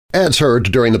Ads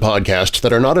heard during the podcast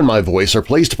that are not in my voice are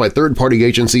placed by third-party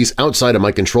agencies outside of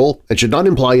my control and should not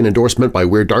imply an endorsement by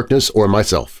Weird Darkness or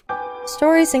myself.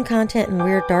 Stories and content in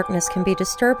Weird Darkness can be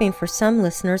disturbing for some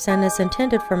listeners and is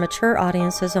intended for mature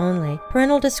audiences only.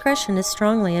 Parental discretion is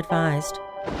strongly advised.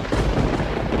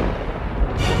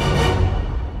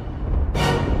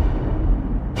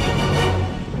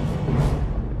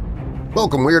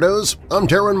 Welcome, Weirdos! I'm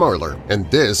Darren Marlar, and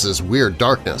this is Weird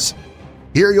Darkness.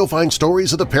 Here you'll find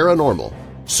stories of the paranormal,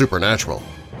 supernatural,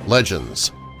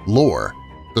 legends, lore,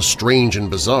 the strange and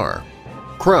bizarre,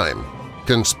 crime,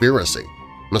 conspiracy,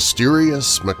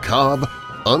 mysterious, macabre,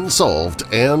 unsolved,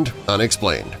 and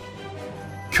unexplained.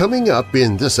 Coming up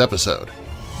in this episode.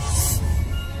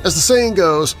 As the saying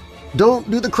goes, don't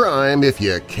do the crime if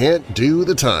you can't do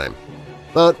the time.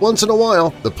 But once in a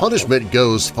while, the punishment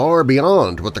goes far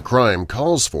beyond what the crime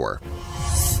calls for.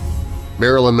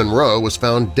 Marilyn Monroe was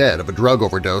found dead of a drug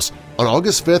overdose on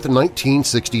August 5,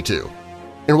 1962.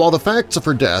 And while the facts of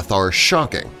her death are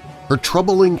shocking, her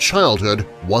troubling childhood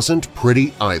wasn't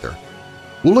pretty either.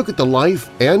 We'll look at the life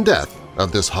and death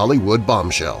of this Hollywood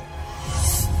bombshell.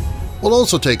 We'll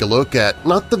also take a look at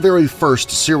not the very first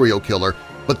serial killer,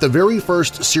 but the very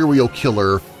first serial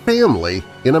killer family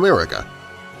in America,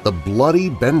 the Bloody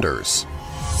Benders.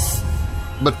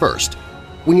 But first,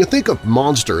 when you think of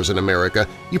monsters in America,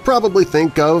 you probably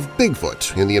think of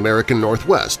Bigfoot in the American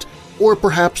Northwest, or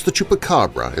perhaps the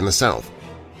Chupacabra in the South.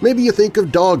 Maybe you think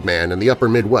of Dogman in the upper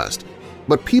Midwest,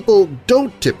 but people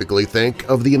don't typically think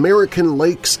of the American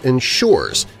lakes and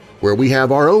shores, where we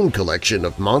have our own collection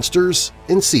of monsters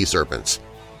and sea serpents.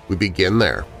 We begin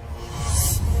there.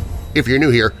 If you're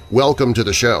new here, welcome to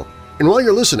the show. And while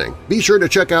you're listening, be sure to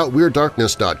check out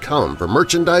WeirdDarkness.com for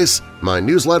merchandise, my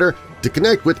newsletter, to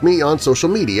connect with me on social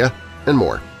media, and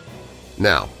more.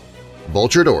 Now,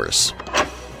 bolt your doors,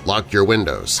 lock your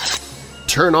windows,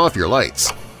 turn off your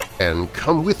lights, and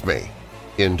come with me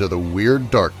into the Weird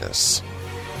Darkness.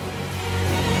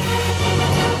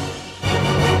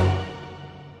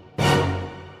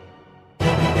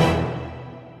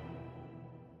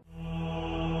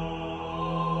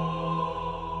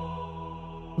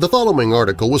 The following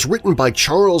article was written by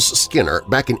Charles Skinner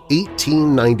back in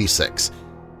 1896.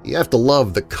 You have to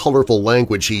love the colorful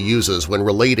language he uses when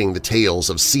relating the tales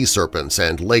of sea serpents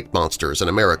and lake monsters in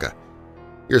America.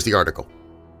 Here's the article.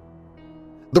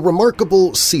 The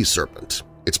remarkable sea serpent.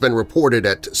 It's been reported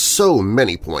at so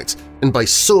many points and by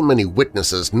so many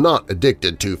witnesses not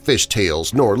addicted to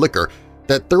fishtails nor liquor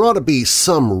that there ought to be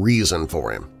some reason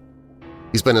for him.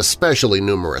 He's been especially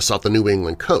numerous off the New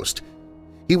England coast.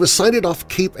 He was sighted off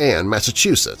Cape Ann,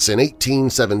 Massachusetts in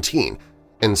 1817,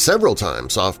 and several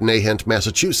times off Nahant,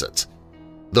 Massachusetts.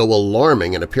 Though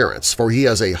alarming in appearance, for he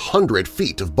has 100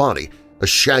 feet of body, a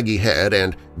shaggy head,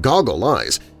 and goggle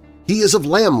eyes, he is of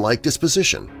lamb-like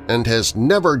disposition and has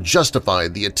never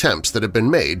justified the attempts that have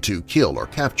been made to kill or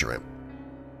capture him.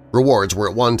 Rewards were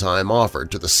at one time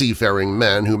offered to the seafaring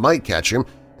men who might catch him,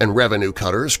 and revenue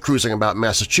cutters cruising about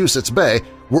Massachusetts Bay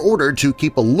were ordered to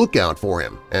keep a lookout for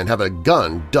him and have a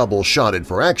gun double-shotted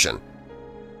for action.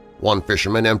 One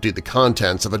fisherman emptied the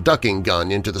contents of a ducking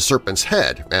gun into the serpent's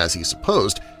head, as he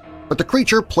supposed, but the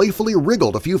creature playfully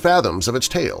wriggled a few fathoms of its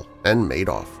tail and made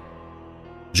off.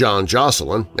 John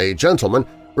Jocelyn, a gentleman,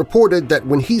 reported that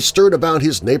when he stirred about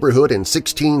his neighborhood in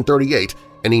 1638,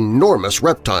 an enormous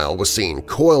reptile was seen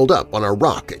coiled up on a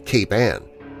rock at Cape Ann.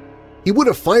 He would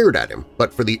have fired at him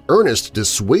but for the earnest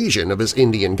dissuasion of his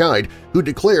Indian guide, who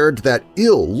declared that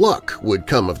ill luck would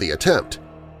come of the attempt.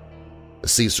 The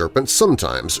sea serpent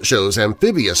sometimes shows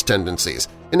amphibious tendencies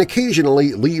and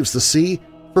occasionally leaves the sea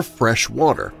for fresh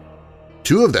water.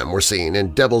 2 of them were seen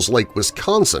in Devil's Lake,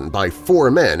 Wisconsin by 4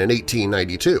 men in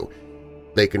 1892.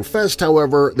 They confessed,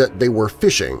 however, that they were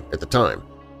fishing at the time.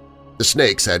 The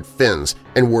snakes had fins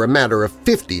and were a matter of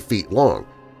 50 feet long.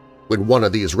 When one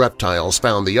of these reptiles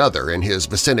found the other in his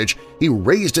vicinage, he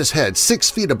raised his head 6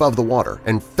 feet above the water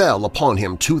and fell upon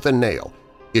him tooth and nail,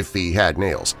 if he had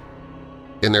nails.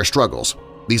 In their struggles,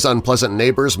 these unpleasant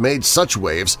neighbors made such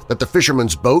waves that the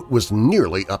fisherman's boat was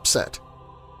nearly upset.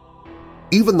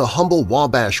 Even the humble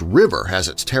Wabash River has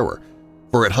its terror,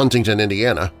 for at Huntington,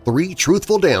 Indiana, 3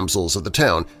 truthful damsels of the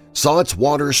town saw its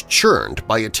waters churned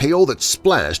by a tail that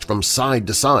splashed from side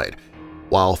to side,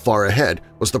 while far ahead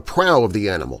was the prow of the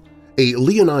animal, a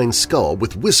leonine skull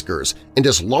with whiskers and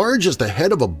as large as the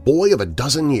head of a boy of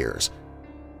 12 years.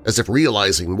 As if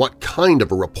realizing what kind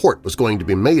of a report was going to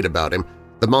be made about him,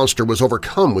 the monster was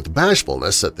overcome with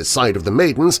bashfulness at the sight of the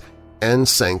maidens and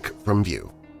sank from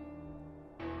view.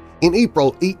 In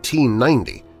April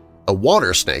 1890, a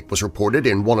water snake was reported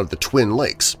in one of the Twin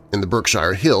Lakes in the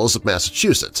Berkshire Hills of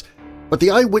Massachusetts, but the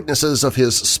eyewitnesses of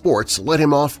his sports let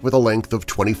him off with a length of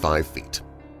 25 feet.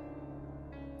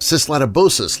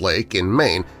 Sislatabosis Lake in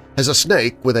Maine has a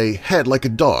snake with a head like a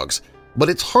dog's, but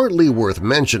it's hardly worth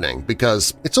mentioning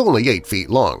because it's only 8 feet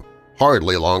long,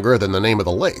 hardly longer than the name of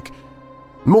the lake.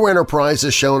 More enterprise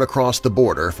is shown across the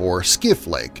border for Skiff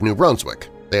Lake, New Brunswick.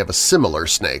 They have a similar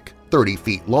snake, 30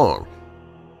 feet long.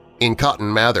 In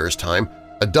Cotton Mather's time,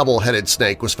 a double-headed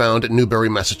snake was found at Newbury,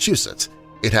 Massachusetts.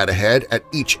 It had a head at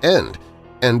each end,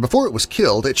 and before it was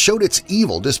killed it showed its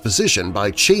evil disposition by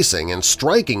chasing and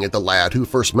striking at the lad who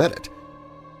first met it.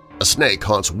 A snake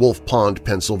haunts Wolf Pond,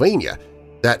 Pennsylvania.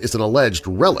 That is an alleged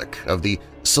relic of the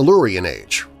Silurian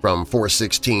Age from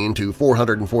 416 to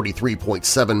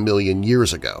 443.7 million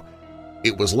years ago.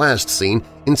 It was last seen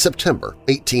in September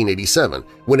 1887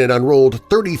 when it unrolled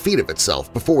 30 feet of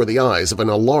itself before the eyes of an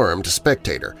alarmed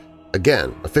spectator,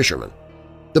 again a fisherman.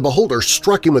 The beholder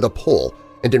struck him with a pole,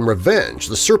 and in revenge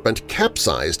the serpent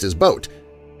capsized his boat,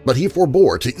 but he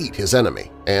forbore to eat his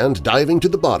enemy and, diving to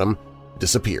the bottom,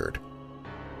 disappeared.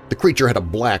 The creature had a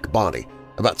black body,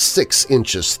 about 6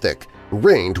 inches thick,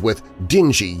 ringed with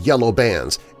dingy yellow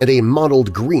bands, and a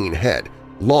mottled green head,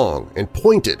 long and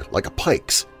pointed like a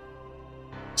pike's.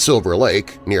 Silver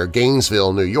Lake, near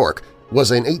Gainesville, New York,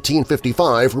 was in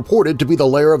 1855 reported to be the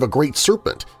lair of a great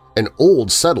serpent, and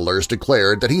old settlers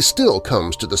declared that he still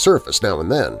comes to the surface now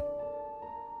and then.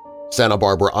 Santa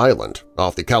Barbara Island,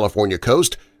 off the California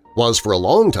coast, was for a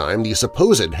long time the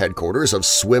supposed headquarters of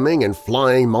swimming and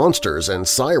flying monsters and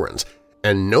sirens,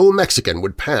 and no Mexican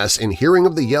would pass in hearing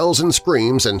of the yells and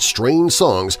screams and strange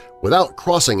songs without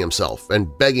crossing himself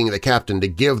and begging the captain to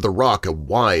give the rock a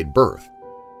wide berth.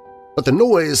 But the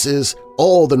noise is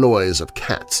all the noise of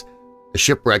cats. A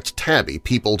shipwrecked tabby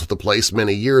peopled the place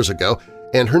many years ago,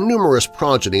 and her numerous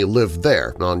progeny lived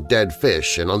there on dead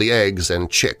fish and on the eggs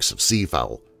and chicks of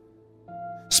seafowl.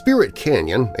 Spirit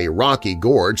Canyon, a rocky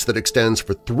gorge that extends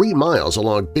for 3 miles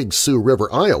along Big Sioux River,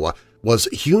 Iowa, was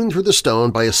hewn through the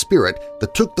stone by a spirit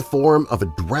that took the form of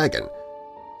a dragon.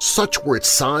 Such were its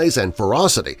size and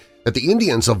ferocity that the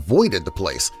Indians avoided the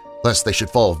place, lest they should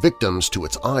fall victims to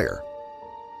its ire.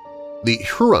 The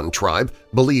Huron tribe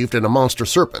believed in a monster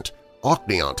serpent,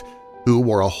 Ocneont, who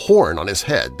wore a horn on his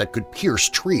head that could pierce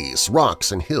trees,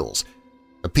 rocks, and hills.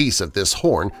 A piece of this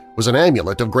horn was an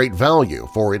amulet of great value,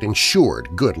 for it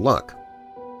ensured good luck.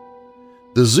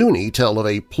 The Zuni tell of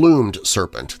a plumed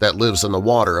serpent that lives in the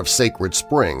water of sacred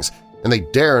springs, and they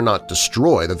dare not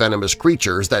destroy the venomous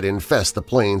creatures that infest the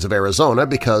plains of Arizona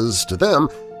because, to them,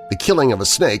 the killing of a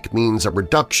snake means a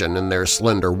reduction in their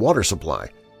slender water supply.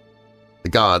 The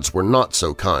gods were not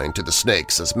so kind to the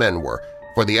snakes as men were,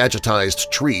 for the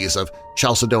agitized trees of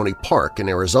Chalcedony Park in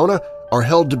Arizona are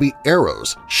held to be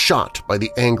arrows shot by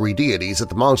the angry deities at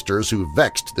the monsters who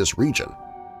vexed this region.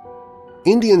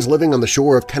 Indians living on the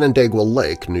shore of Canandaigua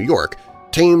Lake, New York,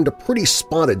 tamed a pretty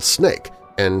spotted snake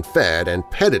and fed and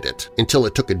petted it until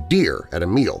it took a deer at a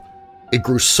meal. It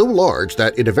grew so large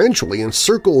that it eventually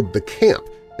encircled the camp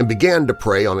and began to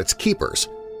prey on its keepers.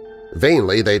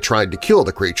 Vainly they tried to kill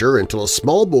the creature until a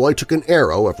small boy took an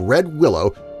arrow of red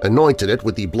willow, anointed it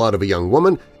with the blood of a young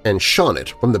woman, and shot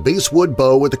it from the basswood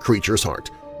bow at the creature's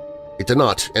heart. It did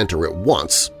not enter at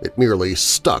once, it merely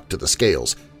stuck to the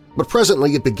scales, but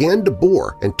presently it began to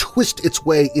bore and twist its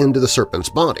way into the serpent's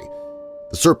body.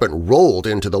 The serpent rolled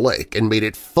into the lake and made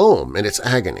it foam in its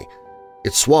agony.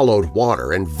 It swallowed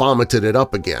water and vomited it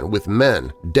up again with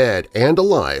men, dead and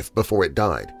alive, before it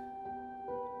died.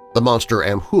 The monster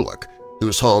Amhuluk,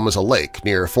 whose home is a lake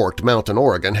near Forked Mountain,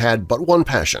 Oregon, had but one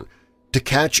passion – to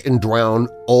catch and drown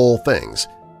all things.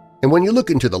 And when you look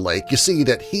into the lake, you see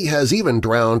that he has even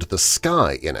drowned the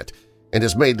sky in it and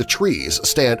has made the trees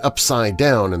stand upside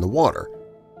down in the water.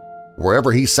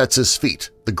 Wherever he sets his feet,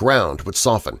 the ground would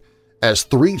soften. As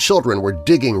 3 children were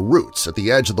digging roots at the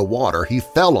edge of the water, he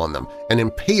fell on them and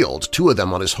impaled 2 of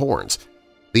them on his horns,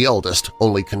 the eldest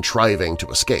only contriving to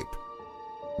escape.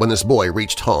 When this boy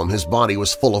reached home, his body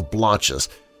was full of blotches,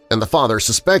 and the father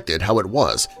suspected how it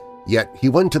was, yet he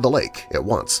went to the lake at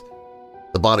once.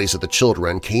 The bodies of the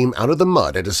children came out of the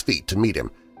mud at his feet to meet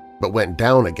him, but went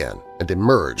down again and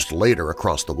emerged later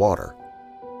across the water.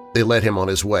 They led him on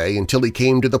his way until he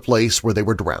came to the place where they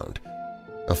were drowned.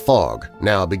 A fog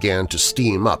now began to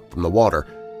steam up from the water,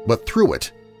 but through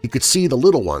it he could see the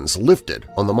little ones lifted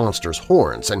on the monster's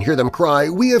horns and hear them cry,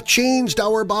 "We have changed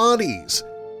our bodies!"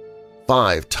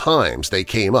 5 times they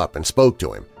came up and spoke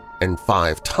to him, and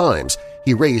 5 times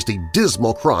he raised a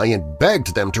dismal cry and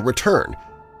begged them to return,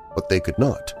 but they could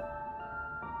not.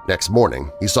 Next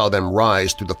morning he saw them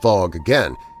rise through the fog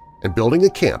again, and building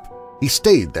a camp, he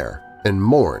stayed there and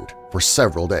mourned for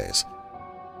several days.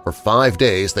 For 5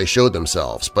 days they showed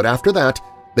themselves, but after that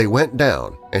they went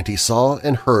down and he saw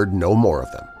and heard no more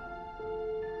of them.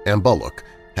 Ambuluk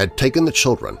had taken the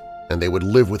children and they would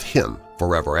live with him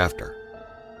forever after.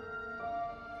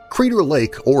 Crater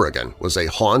Lake, Oregon was a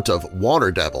haunt of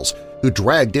water devils who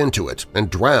dragged into it and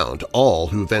drowned all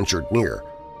who ventured near.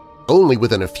 Only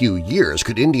within a few years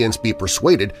could Indians be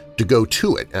persuaded to go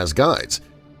to it as guides.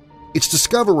 Its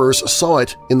discoverers saw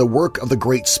it in the work of the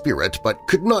Great Spirit but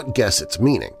could not guess its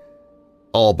meaning.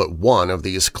 All but one of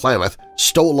these Klamath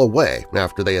stole away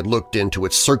after they had looked into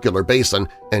its circular basin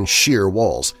and sheer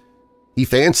walls. He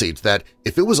fancied that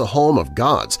if it was a home of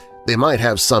gods, they might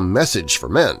have some message for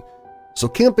men, so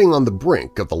camping on the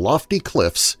brink of the lofty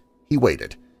cliffs, he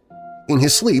waited. In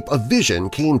his sleep, a vision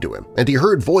came to him, and he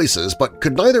heard voices but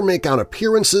could neither make out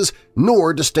appearances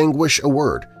nor distinguish a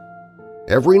word.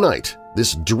 Every night,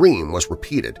 this dream was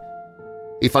repeated.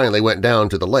 He finally went down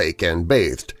to the lake and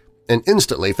bathed, and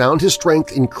instantly found his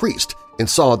strength increased and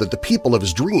saw that the people of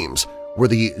his dreams were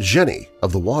the genii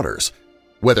of the waters.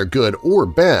 Whether good or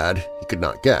bad, he could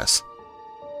not guess.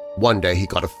 One day he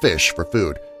caught a fish for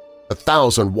food.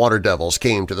 1,000 water devils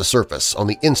came to the surface on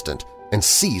the instant and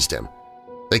seized him.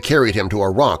 They carried him to a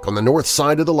rock on the north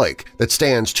side of the lake that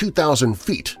stands 2,000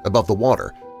 feet above the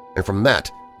water, and from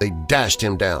that they dashed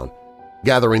him down,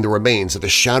 gathering the remains of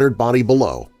his shattered body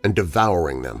below and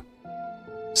devouring them.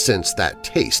 Since that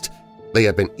taste, they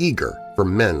have been eager for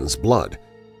men's blood.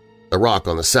 The rock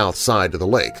on the south side of the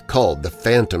lake, called the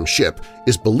Phantom Ship,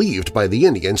 is believed by the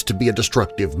Indians to be a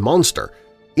destructive monster,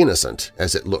 innocent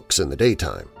as it looks in the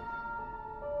daytime.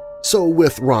 So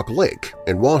with Rock Lake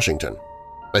in Washington.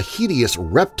 A hideous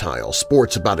reptile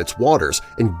sports about its waters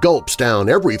and gulps down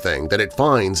everything that it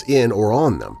finds in or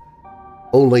on them.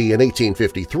 Only in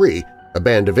 1853, a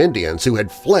band of Indians who had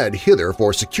fled hither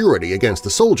for security against the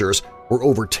soldiers were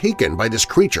overtaken by this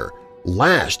creature,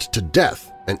 lashed to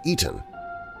death and eaten.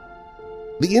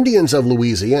 The Indians of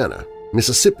Louisiana,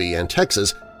 Mississippi, and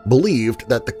Texas believed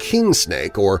that the king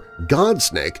snake or god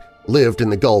snake lived in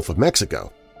the Gulf of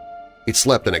Mexico. It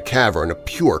slept in a cavern of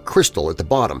pure crystal at the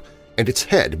bottom, and its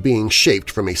head, being shaped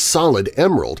from a solid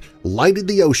emerald, lighted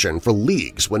the ocean for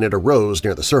leagues when it arose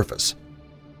near the surface.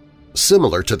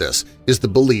 Similar to this is the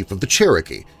belief of the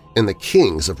Cherokee and the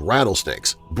kings of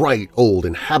rattlesnakes, bright old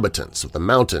inhabitants of the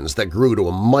mountains that grew to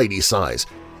a mighty size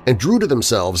and drew to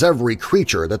themselves every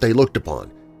creature that they looked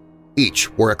upon.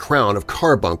 Each wore a crown of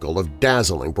carbuncle of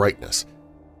dazzling brightness.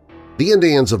 The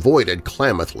Indians avoided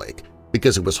Klamath Lake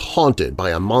because it was haunted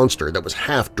by a monster that was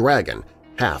half dragon,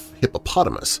 half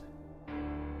hippopotamus.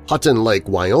 Hutton Lake,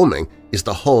 Wyoming is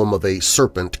the home of a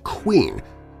serpent queen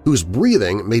whose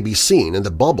breathing may be seen in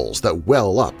the bubbles that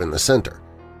well up in the center.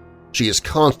 She is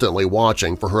constantly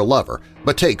watching for her lover,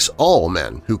 but takes all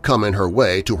men who come in her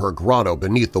way to her grotto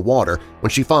beneath the water when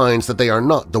she finds that they are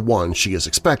not the one she has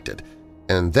expected,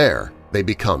 and there they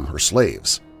become her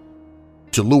slaves.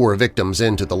 To lure victims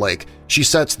into the lake, she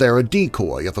sets there a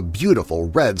decoy of a beautiful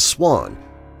red swan,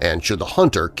 and should the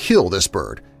hunter kill this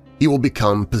bird, he will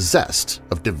become possessed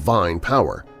of divine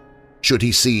power. Should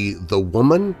he see the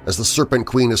woman, as the Serpent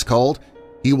Queen is called,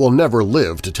 he will never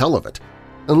live to tell of it,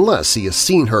 unless he has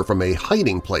seen her from a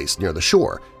hiding place near the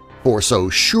shore, for so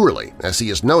surely as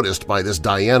he is noticed by this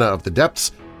Diana of the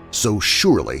depths, so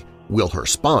surely will her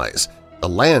spies, the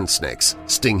land snakes,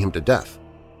 sting him to death.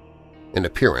 In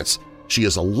appearance, she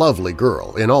is a lovely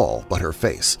girl in all but her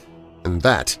face, and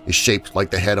that is shaped like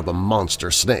the head of a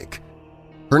monster snake.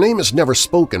 Her name is never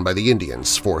spoken by the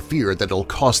Indians for fear that it'll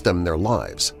cost them their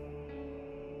lives.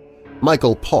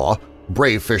 Michael Paw,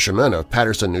 brave fisherman of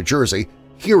Paterson, New Jersey,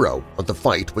 hero of the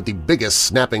fight with the biggest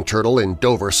snapping turtle in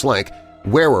Dover Slank,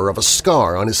 wearer of a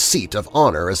scar on his seat of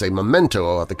honor as a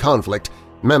memento of the conflict,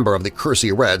 member of the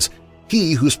Kersey Reds,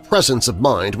 he whose presence of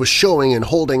mind was showing in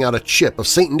holding out a chip of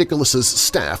St. Nicholas's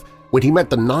staff when he met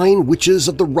the 9 witches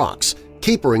of the rocks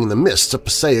capering in the mists of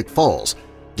Passaic Falls,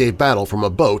 gave battle from a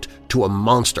boat to a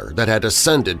monster that had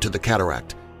ascended to the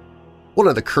cataract. One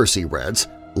of the Kersey Reds,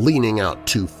 leaning out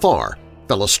too far,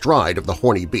 fell astride of the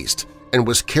horny beast and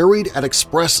was carried at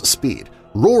express speed,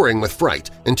 roaring with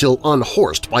fright until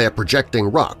unhorsed by a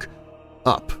projecting rock,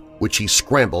 up which he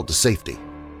scrambled to safety.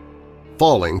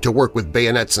 Falling to work with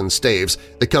bayonets and staves,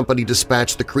 the company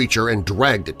dispatched the creature and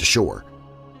dragged it to shore.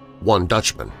 One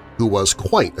Dutchman, who was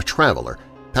quite a traveler,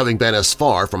 having been as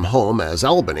far from home as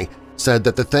Albany, said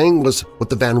that the thing was what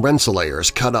the Van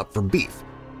Rensselaers cut up for beef,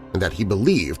 and that he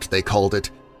believed they called it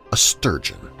a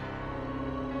sturgeon.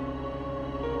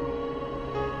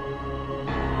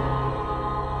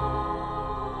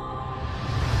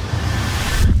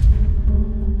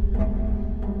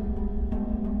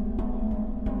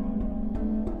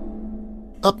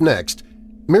 Up next,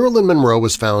 Marilyn Monroe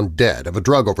was found dead of a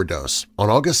drug overdose on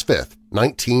August 5,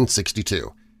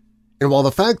 1962. And while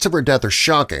the facts of her death are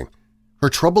shocking, her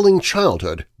troubling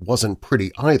childhood wasn't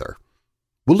pretty either.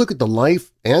 We'll look at the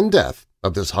life and death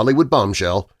of this Hollywood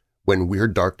bombshell when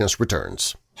Weird Darkness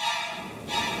returns.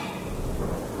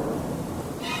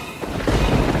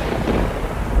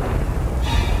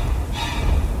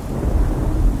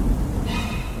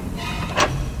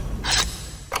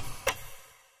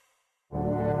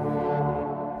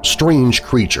 Strange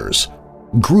creatures,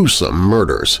 gruesome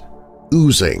murders,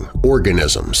 oozing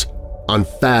organisms,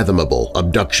 unfathomable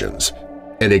abductions,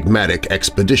 enigmatic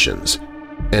expeditions,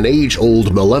 an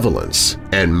age-old malevolence,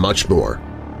 and much more.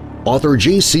 Author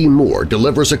J.C. Moore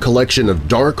delivers a collection of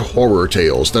dark horror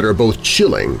tales that are both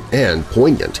chilling and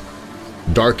poignant.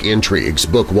 Dark Intrigues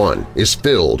Book 1 is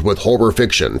filled with horror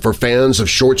fiction for fans of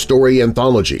short story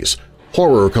anthologies,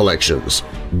 horror collections,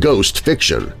 ghost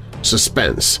fiction,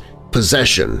 suspense,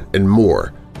 possession, and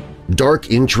more. Dark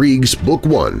Intrigues Book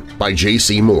 1 by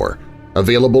J.C. Moore,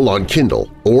 available on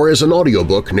Kindle or as an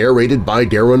audiobook narrated by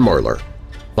Darren Marlar.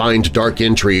 Find Dark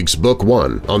Intrigues Book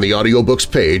 1 on the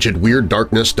audiobooks page at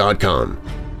WeirdDarkness.com.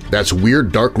 That's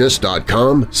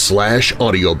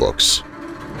WeirdDarkness.com/audiobooks.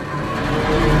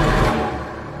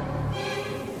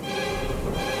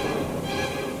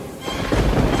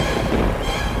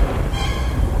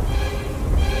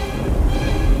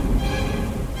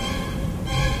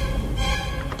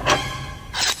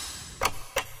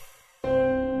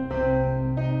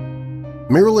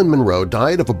 Marilyn Monroe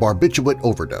died of a barbiturate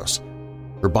overdose.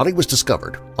 Her body was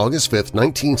discovered August 5,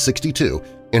 1962,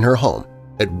 in her home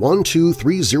at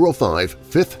 12305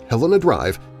 5th Helena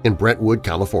Drive in Brentwood,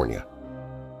 California.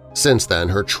 Since then,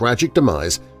 her tragic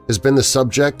demise has been the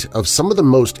subject of some of the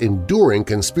most enduring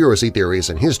conspiracy theories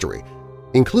in history,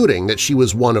 including that she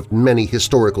was one of many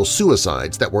historical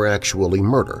suicides that were actually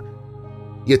murder.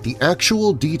 Yet the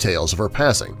actual details of her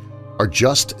passing are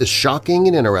just as shocking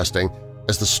and interesting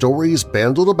as the stories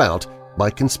bandied about by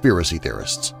conspiracy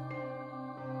theorists.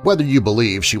 Whether you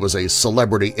believe she was a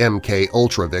celebrity MK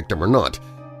Ultra victim or not,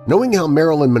 knowing how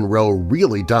Marilyn Monroe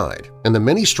really died and the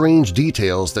many strange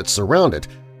details that surround it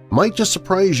might just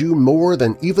surprise you more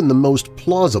than even the most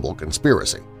plausible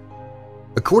conspiracy.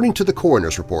 According to the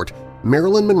coroner's report,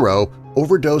 Marilyn Monroe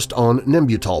overdosed on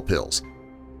Nembutal pills.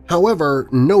 However,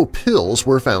 no pills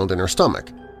were found in her stomach.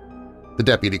 The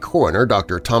deputy coroner,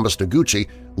 Dr. Thomas Noguchi,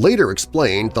 later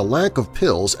explained the lack of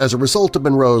pills as a result of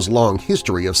Monroe's long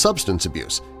history of substance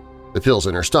abuse. The pills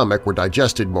in her stomach were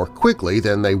digested more quickly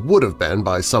than they would have been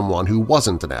by someone who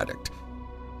wasn't an addict.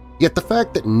 Yet the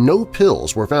fact that no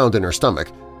pills were found in her stomach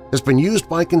has been used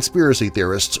by conspiracy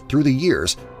theorists through the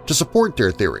years to support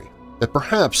their theory that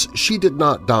perhaps she did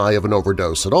not die of an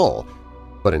overdose at all,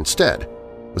 but instead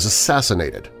was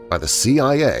assassinated by the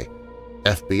CIA,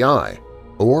 FBI,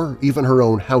 or even her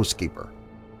own housekeeper.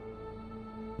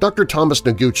 Dr. Thomas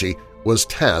Noguchi was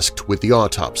tasked with the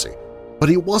autopsy, but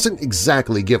he wasn't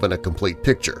exactly given a complete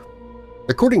picture.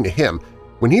 According to him,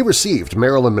 when he received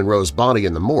Marilyn Monroe's body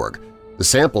in the morgue, the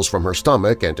samples from her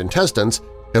stomach and intestines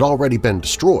had already been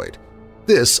destroyed.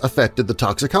 This affected the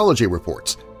toxicology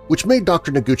reports, which made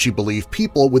Dr. Noguchi believe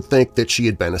people would think that she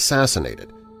had been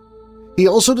assassinated. He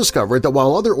also discovered that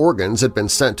while other organs had been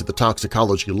sent to the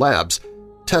toxicology labs,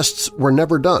 tests were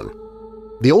never done.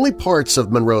 The only parts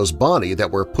of Monroe's body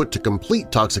that were put to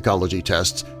complete toxicology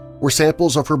tests were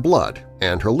samples of her blood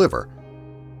and her liver.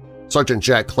 Sergeant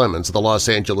Jack Clemens of the Los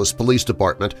Angeles Police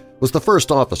Department was the first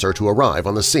officer to arrive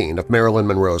on the scene of Marilyn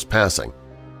Monroe's passing.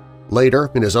 Later,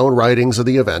 in his own writings of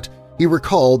the event, he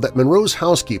recalled that Monroe's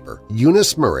housekeeper,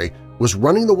 Eunice Murray, was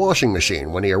running the washing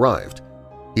machine when he arrived.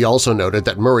 He also noted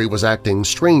that Murray was acting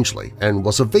strangely and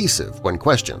was evasive when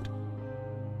questioned.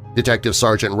 Detective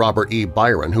Sergeant Robert E.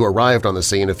 Byron, who arrived on the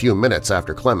scene a few minutes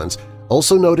after Clemens,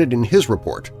 also noted in his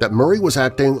report that Murray was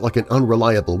acting like an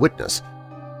unreliable witness.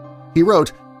 He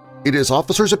wrote, "It is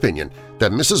officer's opinion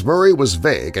that Mrs. Murray was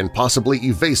vague and possibly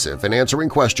evasive in answering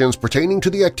questions pertaining to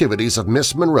the activities of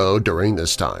Miss Monroe during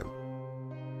this time."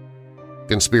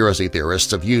 Conspiracy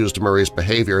theorists have used Murray's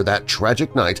behavior that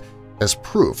tragic night as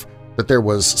proof that there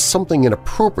was something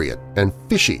inappropriate and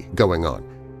fishy going on,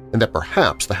 and that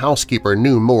perhaps the housekeeper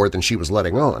knew more than she was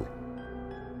letting on.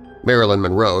 Marilyn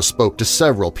Monroe spoke to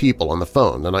several people on the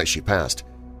phone the night she passed.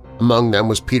 Among them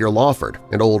was Peter Lawford,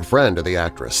 an old friend of the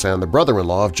actress and the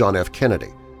brother-in-law of John F.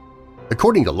 Kennedy.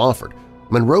 According to Lawford,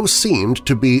 Monroe seemed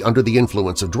to be under the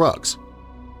influence of drugs.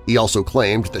 He also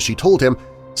claimed that she told him,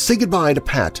 "Say goodbye to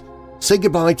Pat, say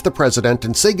goodbye to the president,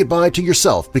 and say goodbye to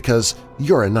yourself because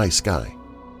you're a nice guy."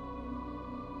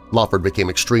 Lawford became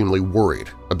extremely worried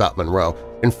about Monroe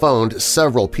and phoned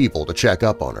several people to check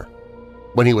up on her.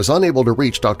 When he was unable to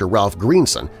reach Dr. Ralph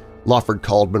Greenson, Lawford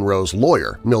called Monroe's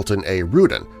lawyer, Milton A.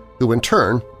 Rudin, who in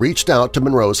turn reached out to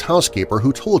Monroe's housekeeper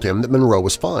who told him that Monroe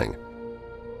was fine.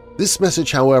 This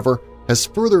message, however, has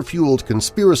further fueled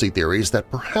conspiracy theories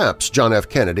that perhaps John F.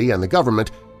 Kennedy and the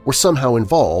government were somehow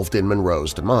involved in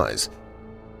Monroe's demise.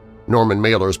 Norman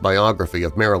Mailer's biography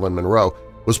of Marilyn Monroe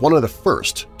was one of the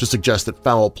first to suggest that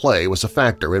foul play was a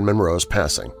factor in Monroe's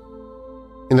passing.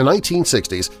 In the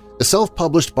 1960s, a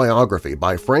self-published biography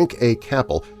by Frank A.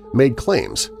 Capel made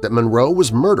claims that Monroe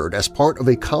was murdered as part of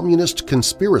a communist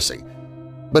conspiracy,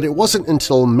 but it wasn't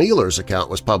until Mailer's account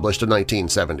was published in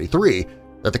 1973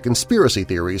 that the conspiracy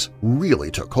theories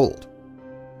really took hold.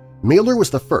 Mailer was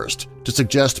the first to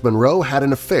suggest Monroe had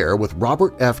an affair with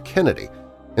Robert F. Kennedy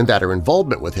and that her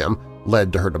involvement with him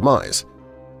led to her demise.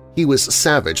 He was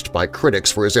savaged by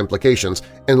critics for his implications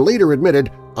and later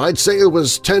admitted, "I'd say it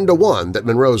was 10-1 that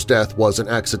Monroe's death was an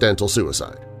accidental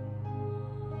suicide."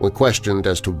 When questioned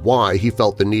as to why he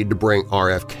felt the need to bring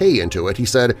RFK into it, he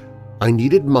said, "I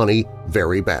needed money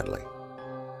very badly."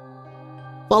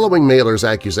 Following Mailer's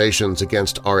accusations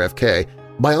against RFK,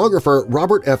 biographer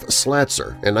Robert F.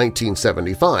 Slatzer in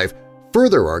 1975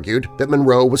 further argued that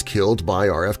Monroe was killed by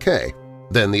RFK,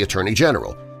 then the Attorney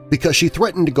General, because she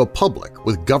threatened to go public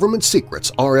with government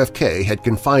secrets RFK had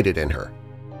confided in her.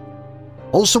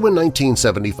 Also in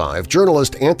 1975,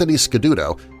 journalist Anthony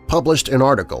Scaduto published an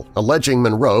article alleging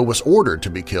Monroe was ordered to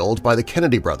be killed by the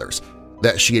Kennedy brothers,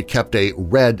 that she had kept a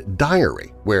red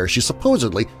diary where she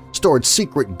supposedly stored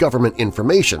secret government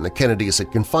information the Kennedys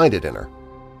had confided in her.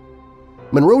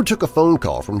 Monroe took a phone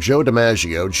call from Joe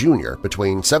DiMaggio, Jr.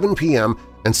 between 7 p.m.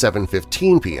 and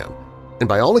 7:15 p.m., and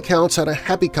by all accounts had a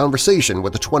happy conversation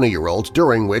with the 20-year-old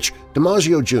during which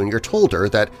DiMaggio Jr. told her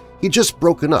that he'd just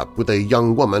broken up with a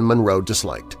young woman Monroe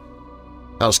disliked.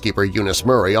 Housekeeper Eunice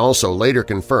Murray also later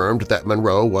confirmed that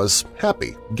Monroe was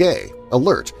happy, gay,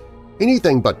 alert,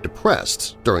 anything but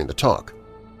depressed during the talk.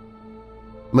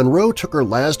 Monroe took her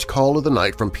last call of the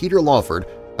night from Peter Lawford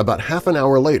about half an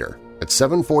hour later at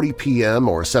 7:40 p.m.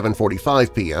 or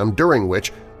 7:45 p.m., during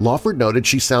which Lawford noted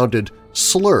she sounded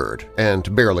slurred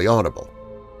and barely audible.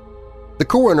 The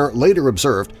coroner later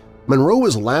observed Monroe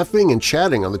was laughing and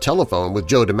chatting on the telephone with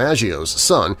Joe DiMaggio's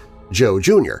son, Joe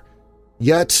Jr.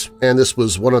 Yet, and this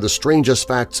was one of the strangest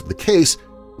facts of the case,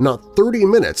 not 30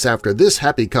 minutes after this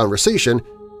happy conversation,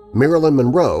 Marilyn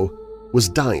Monroe was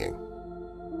dying.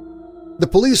 The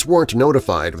police weren't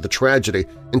notified of the tragedy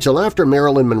until after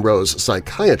Marilyn Monroe's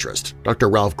psychiatrist, Dr.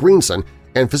 Ralph Greenson,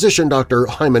 and physician Dr.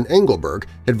 Hyman Engelberg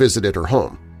had visited her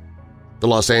home. The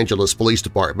Los Angeles Police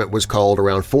Department was called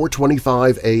around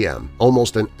 4:25 a.m.,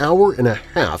 almost an hour and a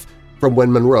half from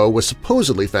when Monroe was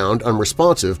supposedly found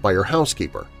unresponsive by her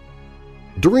housekeeper.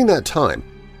 During that time,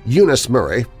 Eunice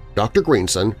Murray, Dr.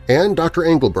 Greenson, and Dr.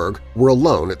 Engelberg were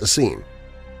alone at the scene.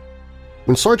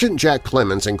 When Sergeant Jack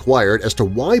Clemens inquired as to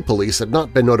why police had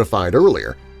not been notified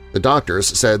earlier, the doctors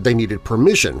said they needed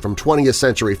permission from 20th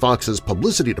Century Fox's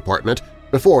publicity department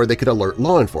before they could alert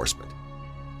law enforcement.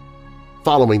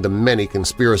 Following the many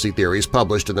conspiracy theories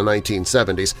published in the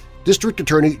 1970s, District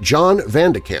Attorney John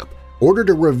Vandekamp ordered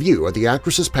a review of the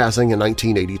actress's passing in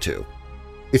 1982.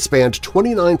 It spanned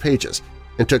 29 pages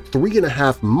and took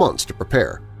 3.5 months to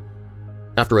prepare.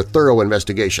 After a thorough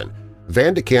investigation,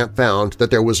 Vandekamp found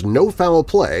that there was no foul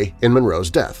play in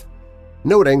Monroe's death,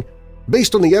 noting,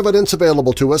 "Based on the evidence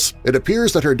available to us, it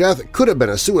appears that her death could have been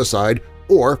a suicide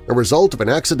or a result of an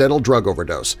accidental drug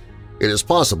overdose. It is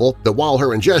possible that while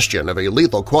her ingestion of a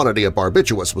lethal quantity of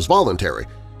barbiturates was voluntary,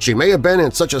 she may have been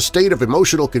in such a state of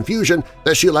emotional confusion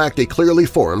that she lacked a clearly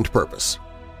formed purpose."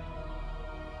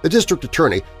 The district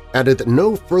attorney added that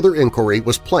no further inquiry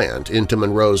was planned into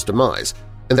Monroe's demise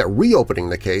and that reopening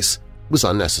the case was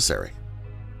unnecessary.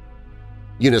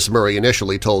 Eunice Murray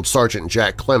initially told Sergeant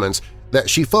Jack Clemens that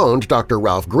she phoned Dr.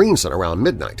 Ralph Greenson around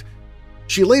midnight.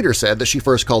 She later said that she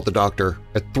first called the doctor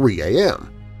at 3 a.m.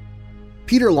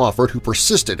 Peter Lawford, who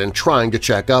persisted in trying to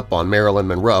check up on Marilyn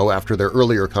Monroe after their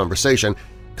earlier conversation,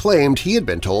 claimed he had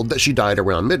been told that she died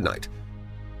around midnight.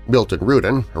 Milton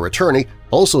Rudin, her attorney,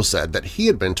 also said that he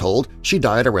had been told she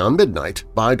died around midnight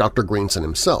by Dr. Greenson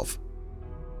himself.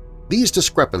 These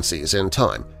discrepancies in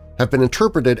time have been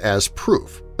interpreted as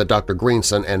proof that Dr.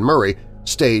 Greenson and Murray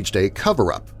staged a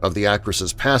cover-up of the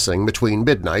actress's passing between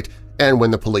midnight and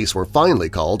when the police were finally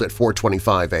called at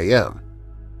 4:25 a.m.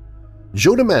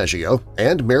 Joe DiMaggio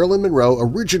and Marilyn Monroe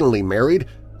originally married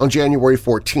on January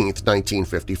 14,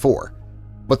 1954,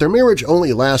 but their marriage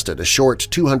only lasted a short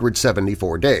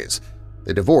 274 days.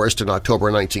 They divorced in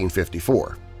October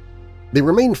 1954. They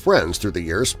remained friends through the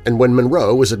years, and when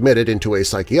Monroe was admitted into a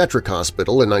psychiatric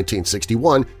hospital in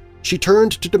 1961, she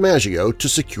turned to DiMaggio to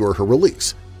secure her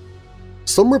release.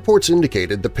 Some reports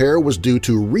indicated the pair was due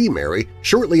to remarry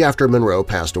shortly after Monroe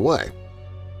passed away.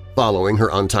 Following her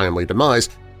untimely demise,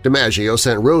 DiMaggio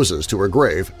sent roses to her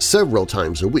grave several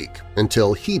times a week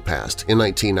until he passed in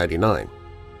 1999.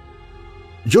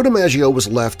 Joe DiMaggio was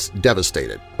left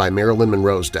devastated by Marilyn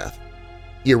Monroe's death.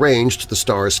 He arranged the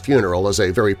star's funeral as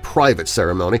a very private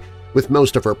ceremony with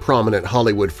most of her prominent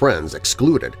Hollywood friends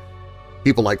excluded.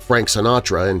 People like Frank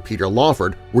Sinatra and Peter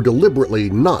Lawford were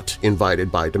deliberately not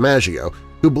invited by DiMaggio,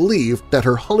 who believed that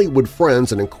her Hollywood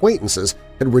friends and acquaintances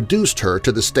had reduced her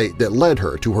to the state that led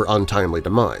her to her untimely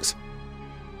demise.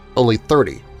 Only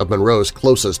 30 of Monroe's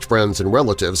closest friends and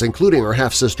relatives, including her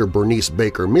half-sister Bernice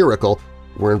Baker Miracle,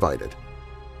 were invited.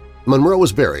 Monroe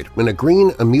was buried in a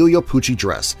green Emilio Pucci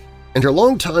dress, and her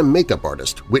longtime makeup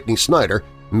artist, Whitney Snyder,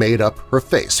 made up her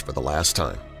face for the last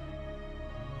time.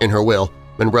 In her will,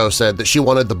 Monroe said that she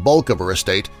wanted the bulk of her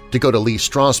estate to go to Lee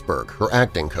Strasberg, her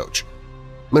acting coach.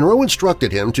 Monroe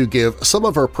instructed him to give some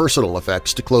of her personal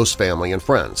effects to close family and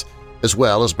friends, as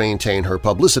well as maintain her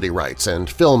publicity rights and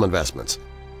film investments.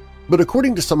 But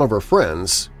according to some of her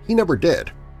friends, he never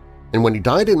did. And when he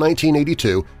died in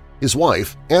 1982, his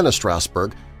wife, Anna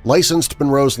Strasberg, licensed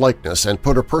Monroe's likeness and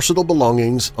put her personal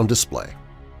belongings on display.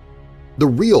 The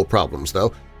real problems,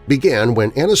 though, began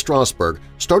when Anna Strasberg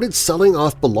started selling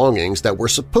off belongings that were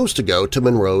supposed to go to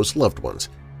Monroe's loved ones.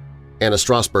 Anna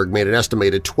Strasberg made an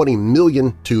estimated $20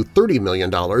 million to $30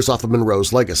 million off of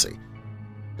Monroe's legacy.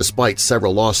 Despite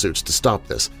several lawsuits to stop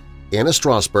this, Anna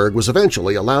Strasberg was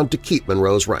eventually allowed to keep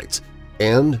Monroe's rights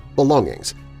and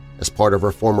belongings as part of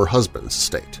her former husband's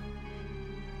estate.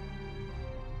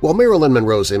 While Marilyn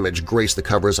Monroe's image graced the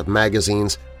covers of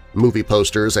magazines, movie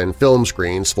posters, and film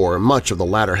screens for much of the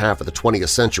latter half of the 20th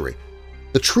century,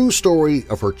 the true story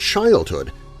of her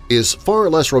childhood is far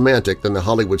less romantic than the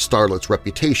Hollywood starlet's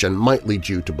reputation might lead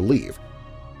you to believe.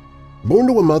 Born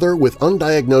to a mother with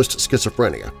undiagnosed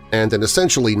schizophrenia and an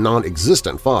essentially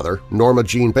non-existent father, Norma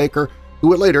Jean Baker, who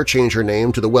would later change her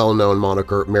name to the well-known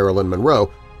moniker Marilyn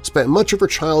Monroe, spent much of her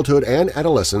childhood and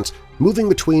adolescence moving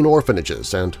between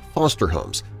orphanages and foster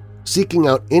homes, seeking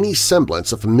out any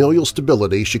semblance of familial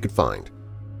stability she could find.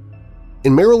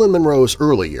 In Marilyn Monroe's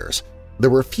early years, there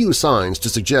were few signs to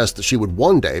suggest that she would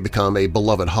one day become a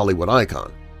beloved Hollywood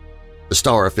icon. The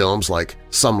star of films like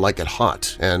Some Like It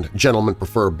Hot and Gentlemen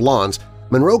Prefer Blondes,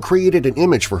 Monroe created an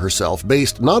image for herself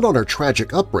based not on her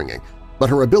tragic upbringing,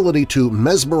 but her ability to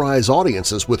mesmerize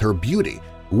audiences with her beauty,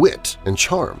 wit, and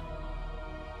charm.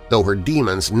 Though her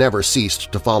demons never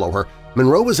ceased to follow her,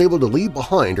 Monroe was able to leave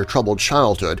behind her troubled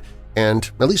childhood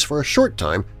and, at least for a short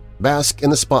time, bask in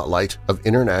the spotlight of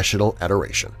international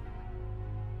adoration.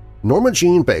 Norma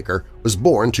Jean Baker was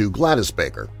born to Gladys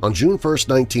Baker on June 1,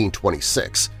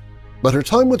 1926, but her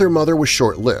time with her mother was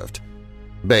short-lived.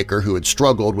 Baker, who had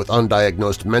struggled with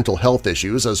undiagnosed mental health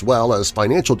issues as well as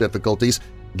financial difficulties,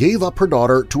 gave up her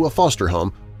daughter to a foster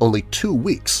home only 2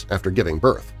 weeks after giving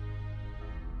birth.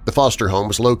 The foster home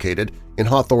was located in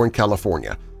Hawthorne,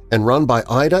 California, and run by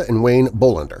Ida and Wayne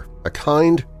Bolander, a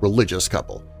kind, religious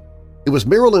couple. It was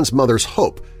Marilyn's mother's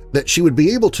hope that she would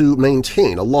be able to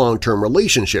maintain a long-term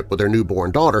relationship with her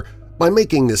newborn daughter by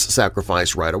making this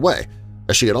sacrifice right away,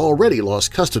 as she had already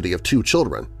lost custody of 2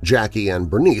 children, Jackie and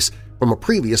Bernice, from a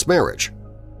previous marriage.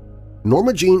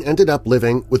 Norma Jean ended up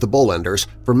living with the Bolanders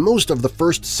for most of the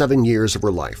first 7 years of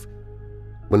her life.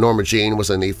 When Norma Jean was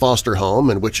in the foster home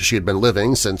in which she had been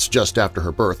living since just after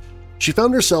her birth, she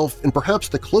found herself in perhaps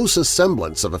the closest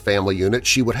semblance of a family unit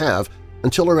she would have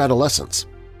until her adolescence.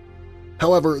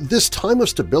 However, this time of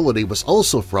stability was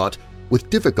also fraught with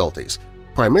difficulties,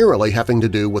 primarily having to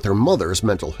do with her mother's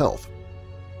mental health.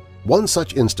 One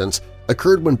such instance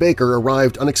occurred when Baker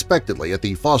arrived unexpectedly at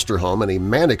the foster home in a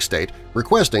manic state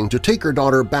requesting to take her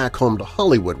daughter back home to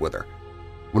Hollywood with her.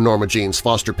 When Norma Jean's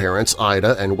foster parents,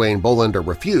 Ida and Wayne Bolander,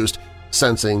 refused,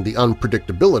 sensing the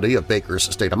unpredictability of Baker's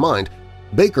state of mind,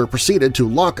 Baker proceeded to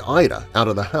lock Ida out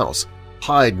of the house,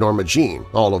 hide Norma Jean,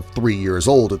 all of 3 years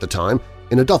old at the time,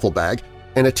 in a duffel bag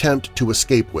and attempt to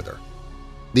escape with her.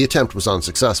 The attempt was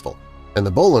unsuccessful, and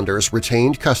the Bolanders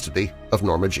retained custody of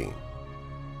Norma Jean.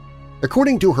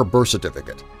 According to her birth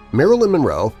certificate, Marilyn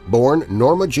Monroe, born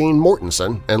Norma Jean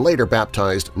Mortensen and later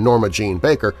baptized Norma Jean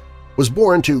Baker, was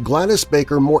born to Gladys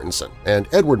Baker Mortensen and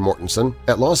Edward Mortensen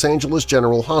at Los Angeles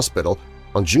General Hospital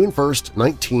on June 1,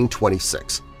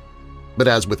 1926. But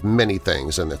as with many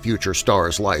things in the future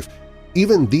star's life,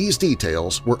 even these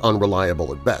details were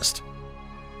unreliable at best.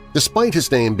 Despite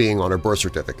his name being on her birth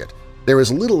certificate, There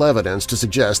is little evidence to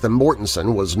suggest that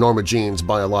Mortensen was Norma Jean's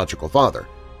biological father.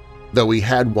 Though he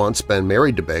had once been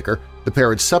married to Baker, the pair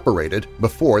had separated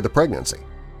before the pregnancy.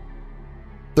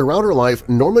 Throughout her life,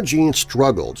 Norma Jean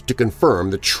struggled to confirm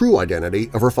the true identity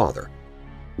of her father.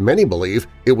 Many believe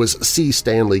it was C.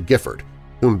 Stanley Gifford,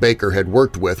 whom Baker had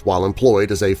worked with while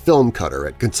employed as a film cutter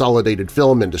at Consolidated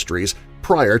Film Industries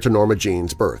prior to Norma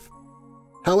Jean's birth.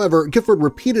 However, Gifford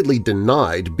repeatedly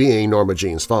denied being Norma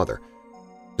Jean's father.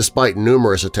 Despite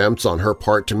numerous attempts on her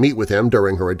part to meet with him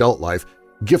during her adult life,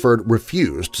 Gifford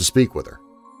refused to speak with her.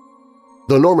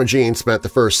 Though Norma Jean spent the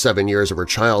first 7 years of her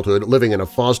childhood living in a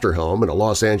foster home in a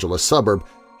Los Angeles suburb,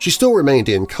 she still remained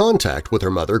in contact with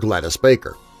her mother, Gladys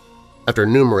Baker. After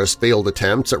numerous failed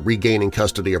attempts at regaining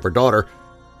custody of her daughter,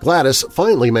 Gladys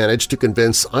finally managed to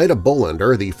convince Ida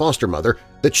Bolander, the foster mother,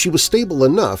 that she was stable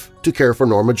enough to care for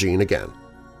Norma Jean again.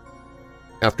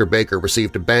 After Baker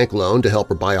received a bank loan to help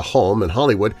her buy a home in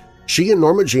Hollywood, she and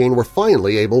Norma Jean were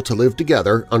finally able to live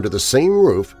together under the same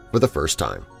roof for the first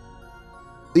time.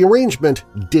 The arrangement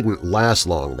didn't last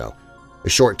long, though. A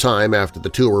short time after the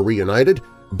two were reunited,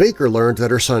 Baker learned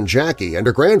that her son Jackie and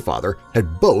her grandfather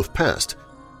had both passed.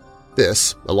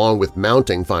 This, along with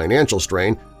mounting financial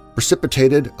strain,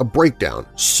 precipitated a breakdown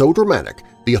so dramatic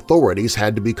the authorities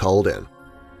had to be called in.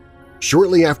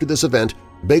 Shortly after this event,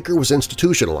 Baker was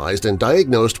institutionalized and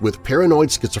diagnosed with paranoid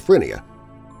schizophrenia.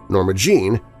 Norma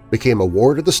Jean became a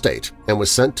ward of the state and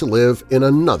was sent to live in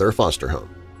another foster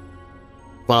home.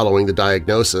 Following the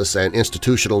diagnosis and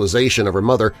institutionalization of her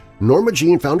mother, Norma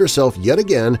Jean found herself yet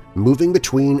again moving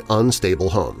between unstable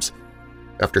homes.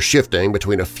 After shifting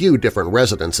between a few different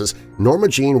residences, Norma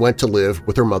Jean went to live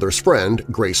with her mother's friend,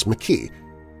 Grace McKee,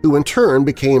 who in turn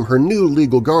became her new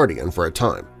legal guardian for a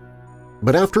time.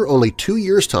 But after only 2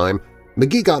 years' time,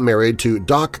 McGee got married to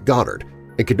Doc Goddard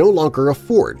and could no longer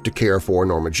afford to care for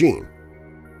Norma Jean.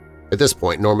 At this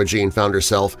point, Norma Jean found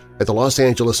herself at the Los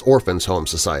Angeles Orphans Home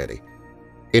Society.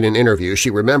 In an interview, she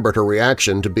remembered her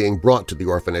reaction to being brought to the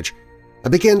orphanage. "I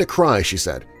began to cry," she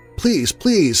said. "Please,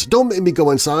 please, don't make me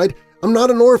go inside. I'm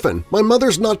not an orphan. My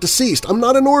mother's not deceased. I'm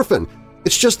not an orphan.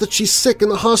 It's just that she's sick in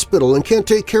the hospital and can't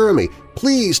take care of me.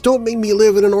 Please don't make me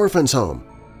live in an orphan's home."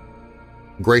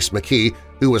 Grace McKee,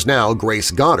 who was now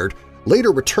Grace Goddard,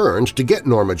 later returned to get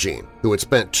Norma Jean, who had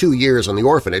spent 2 years in the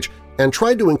orphanage, and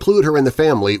tried to include her in the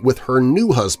family with her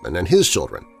new husband and his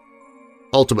children.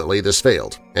 Ultimately, this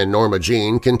failed, and Norma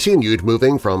Jean continued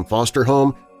moving from foster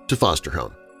home to foster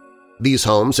home. These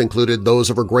homes included those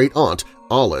of her great-aunt,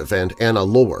 Olive and Anna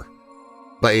Lohr.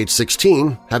 By age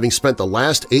 16, having spent the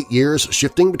last 8 years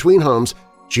shifting between homes,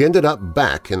 she ended up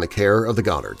back in the care of the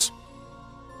Goddards.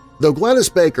 Though Gladys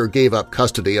Baker gave up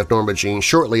custody of Norma Jean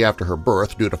shortly after her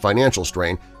birth due to financial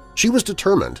strain, she was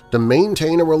determined to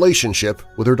maintain a relationship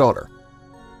with her daughter.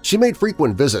 She made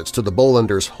frequent visits to the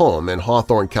Bolanders' home in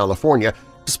Hawthorne, California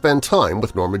to spend time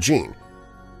with Norma Jean.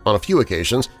 On a few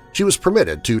occasions, she was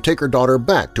permitted to take her daughter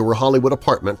back to her Hollywood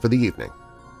apartment for the evening.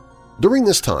 During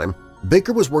this time,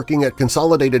 Baker was working at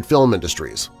Consolidated Film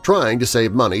Industries, trying to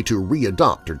save money to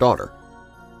re-adopt her daughter.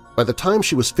 By the time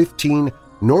she was 15,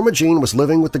 Norma Jean was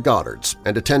living with the Goddards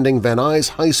and attending Van Nuys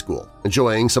High School,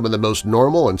 enjoying some of the most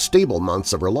normal and stable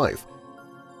months of her life.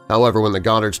 However, when the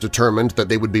Goddards determined that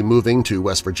they would be moving to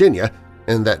West Virginia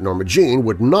and that Norma Jean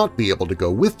would not be able to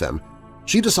go with them,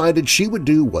 she decided she would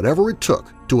do whatever it took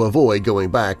to avoid going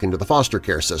back into the foster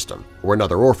care system or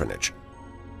another orphanage.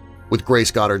 With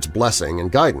Grace Goddard's blessing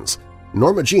and guidance,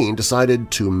 Norma Jean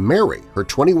decided to marry her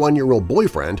 21-year-old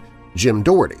boyfriend, Jim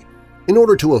Doherty, in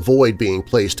order to avoid being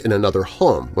placed in another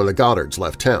home when the Goddards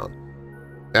left town.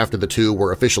 After the two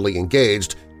were officially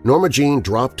engaged, Norma Jean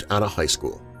dropped out of high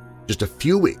school. Just a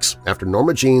few weeks after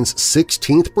Norma Jean's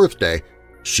 16th birthday,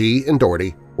 she and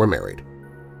Doherty were married.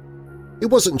 It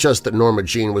wasn't just that Norma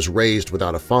Jean was raised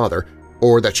without a father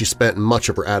or that she spent much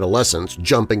of her adolescence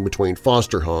jumping between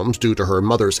foster homes due to her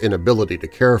mother's inability to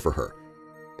care for her.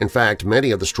 In fact,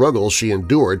 many of the struggles she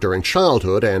endured during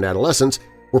childhood and adolescence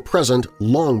were present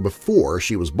long before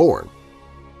she was born.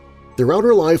 Throughout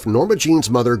her life, Norma Jean's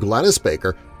mother, Gladys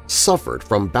Baker, suffered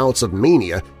from bouts of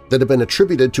mania that had been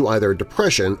attributed to either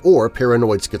depression or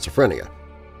paranoid schizophrenia.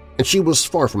 And she was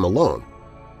far from alone.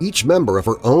 Each member of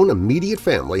her own immediate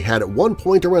family had at one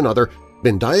point or another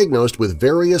been diagnosed with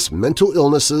various mental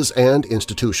illnesses and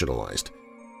institutionalized.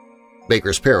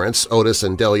 Baker's parents, Otis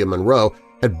and Delia Monroe,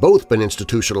 had both been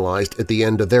institutionalized at the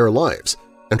end of their lives,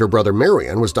 and her brother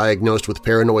Marion was diagnosed with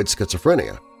paranoid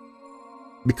schizophrenia.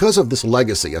 Because of this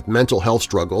legacy of mental health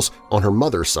struggles on her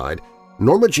mother's side,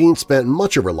 Norma Jean spent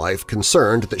much of her life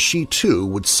concerned that she too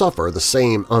would suffer the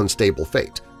same unstable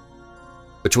fate.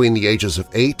 Between the ages of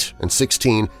 8 and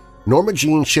 16, Norma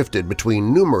Jean shifted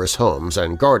between numerous homes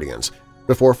and guardians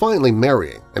before finally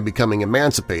marrying and becoming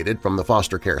emancipated from the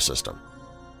foster care system.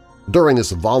 During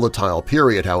this volatile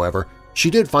period, however, she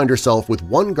did find herself with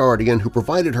one guardian who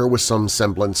provided her with some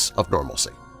semblance of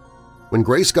normalcy. When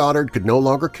Grace Goddard could no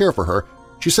longer care for her,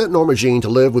 she sent Norma Jean to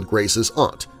live with Grace's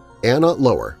aunt, Anna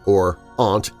Lower, or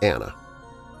Aunt Anna.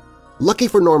 Lucky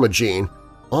for Norma Jean,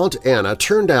 Aunt Anna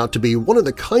turned out to be one of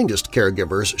the kindest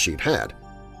caregivers she'd had.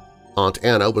 Aunt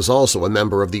Anna was also a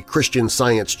member of the Christian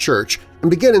Science Church and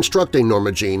began instructing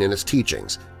Norma Jean in its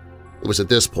teachings. It was at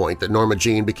this point that Norma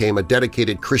Jean became a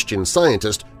dedicated Christian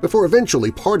Scientist before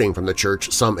eventually parting from the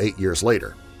church some 8 years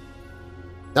later.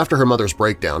 After her mother's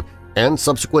breakdown and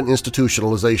subsequent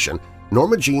institutionalization,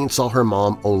 Norma Jean saw her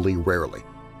mom only rarely.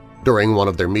 During one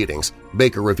of their meetings,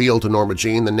 Baker revealed to Norma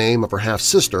Jean the name of her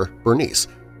half-sister, Bernice,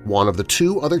 one of the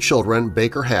 2 other children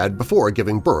Baker had before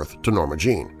giving birth to Norma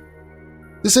Jean.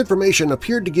 This information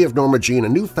appeared to give Norma Jean a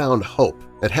newfound hope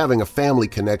at having a family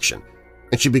connection,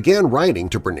 and she began writing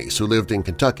to Bernice, who lived in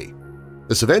Kentucky.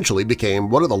 This eventually became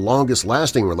one of the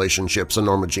longest-lasting relationships in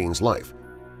Norma Jean's life.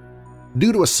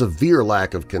 Due to a severe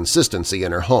lack of consistency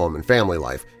in her home and family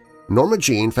life, Norma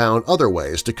Jean found other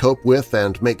ways to cope with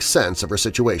and make sense of her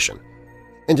situation.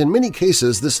 And in many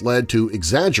cases this led to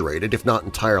exaggerated, if not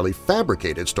entirely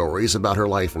fabricated, stories about her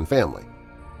life and family.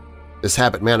 This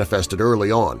habit manifested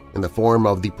early on in the form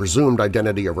of the presumed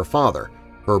identity of her father,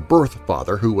 her birth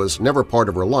father, who was never part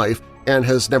of her life and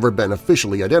has never been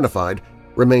officially identified,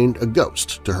 remained a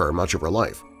ghost to her much of her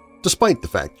life, despite the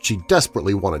fact she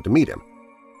desperately wanted to meet him.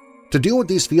 To deal with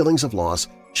these feelings of loss,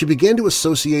 she began to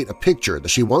associate a picture that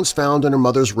she once found in her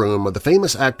mother's room of the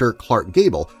famous actor Clark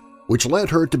Gable, which led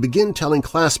her to begin telling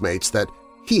classmates that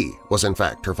he was in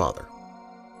fact her father.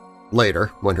 Later,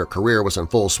 when her career was in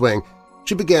full swing,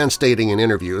 she began stating in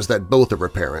interviews that both of her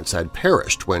parents had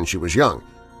perished when she was young,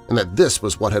 and that this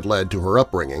was what had led to her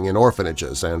upbringing in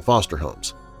orphanages and foster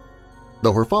homes.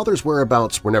 Though her father's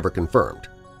whereabouts were never confirmed,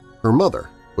 her mother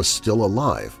was still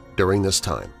alive during this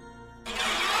time.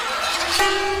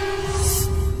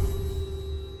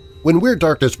 When Weird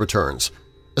Darkness returns,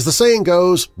 as the saying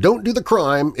goes, don't do the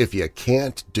crime if you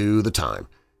can't do the time.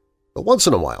 But once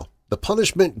in a while, the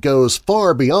punishment goes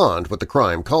far beyond what the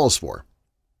crime calls for.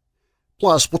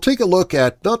 Plus, we'll take a look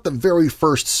at not the very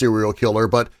first serial killer,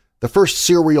 but the first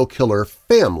serial killer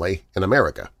family in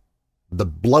America, the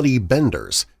Bloody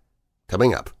Benders,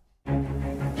 coming up.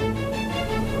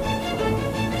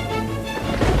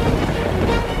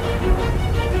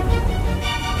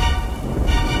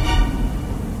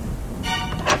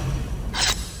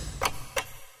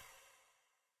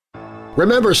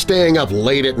 Remember staying up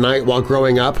late at night while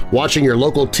growing up, watching your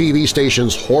local TV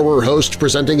station's horror host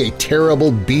presenting a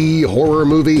terrible B-horror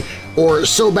movie or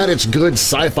so bad it's good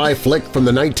sci-fi flick from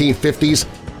the 1950s?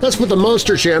 That's what the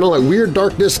Monster Channel at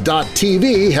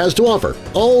WeirdDarkness.tv has to offer,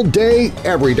 all day,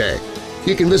 every day.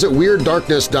 You can visit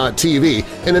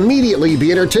WeirdDarkness.tv and immediately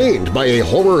be entertained by a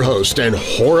horror host and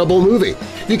horrible movie.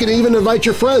 You can even invite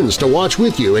your friends to watch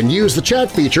with you and use the chat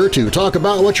feature to talk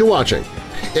about what you're watching.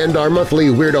 And our monthly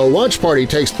Weirdo Watch Party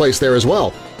takes place there as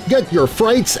well. Get your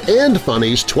frights and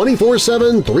funnies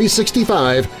 24/7,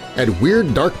 365 at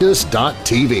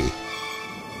WeirdDarkness.tv.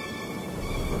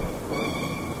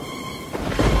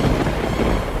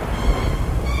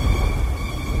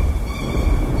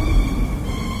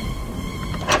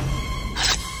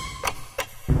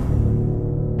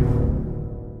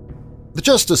 The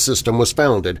justice system was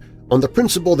founded on the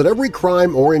principle that every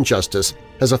crime or injustice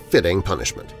has a fitting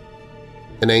punishment.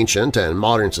 In ancient and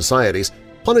modern societies,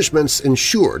 punishments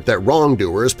ensured that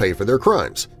wrongdoers pay for their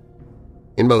crimes.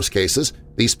 In most cases,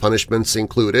 these punishments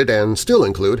included and still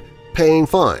include paying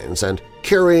fines and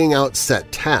carrying out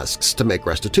set tasks to make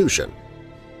restitution.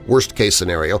 Worst-case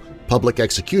scenario, public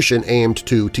execution aimed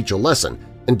to teach a lesson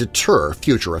and deter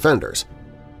future offenders.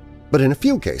 But in a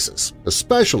few cases,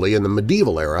 especially in the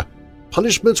medieval era,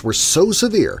 punishments were so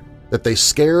severe that they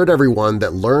scared everyone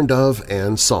that learned of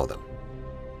and saw them.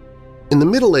 In the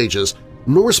Middle Ages,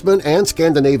 Norsemen and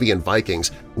Scandinavian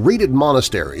Vikings raided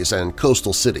monasteries and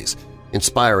coastal cities,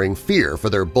 inspiring fear for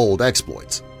their bold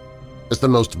exploits. As the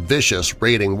most vicious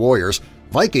raiding warriors,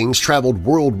 Vikings traveled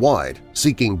worldwide,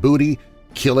 seeking booty,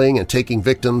 killing and taking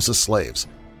victims as slaves.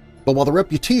 But while the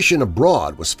reputation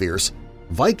abroad was fierce,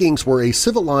 Vikings were a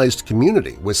civilized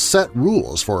community with set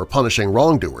rules for punishing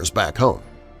wrongdoers back home.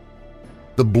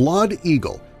 The blood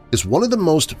eagle is one of the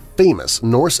most famous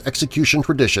Norse execution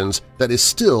traditions that is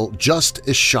still just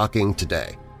as shocking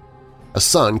today. A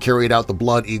son carried out the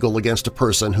blood eagle against a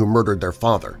person who murdered their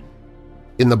father.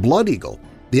 In the blood eagle,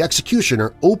 the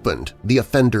executioner opened the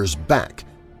offender's back,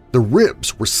 The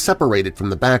ribs were separated from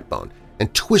the backbone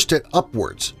and twisted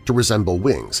upwards to resemble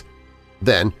wings.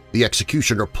 Then the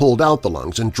executioner pulled out the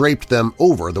lungs and draped them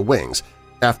over the wings,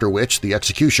 after which the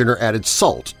executioner added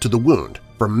salt to the wound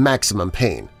for maximum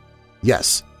pain.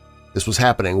 Yes, this was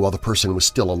happening while the person was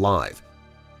still alive.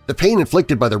 The pain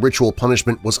inflicted by the ritual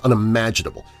punishment was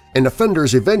unimaginable, and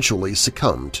offenders eventually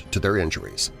succumbed to their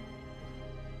injuries.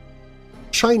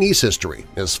 Chinese history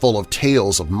is full of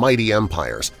tales of mighty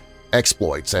empires,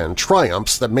 exploits, and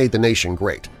triumphs that made the nation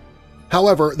great.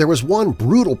 However, there was one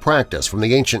brutal practice from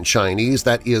the ancient Chinese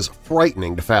that is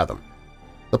frightening to fathom.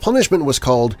 The punishment was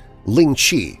called ling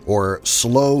qi, or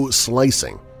slow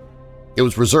slicing. It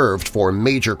was reserved for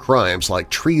major crimes like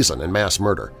treason and mass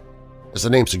murder. As the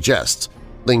name suggests,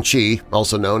 ling qi,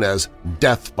 also known as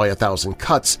death by 1,000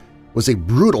 cuts, was a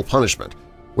brutal punishment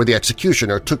where the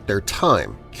executioner took their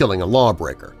time killing a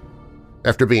lawbreaker.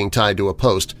 After being tied to a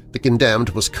post, the condemned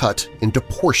was cut into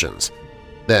portions.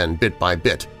 Then, bit by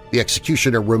bit, the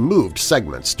executioner removed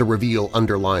segments to reveal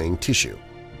underlying tissue.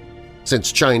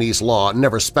 Since Chinese law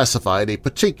never specified a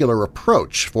particular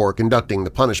approach for conducting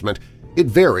the punishment, it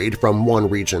varied from one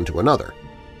region to another.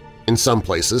 In some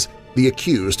places, the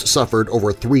accused suffered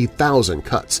over 3,000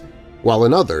 cuts, while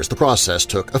in others the process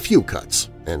took a few cuts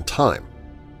and time.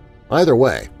 Either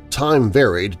way, time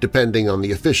varied depending on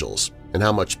the officials and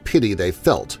how much pity they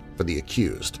felt for the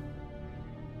accused.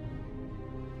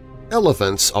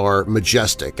 Elephants are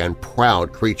majestic and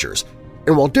proud creatures,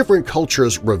 and while different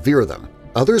cultures revere them,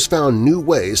 others found new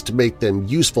ways to make them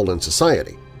useful in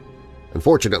society.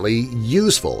 Unfortunately,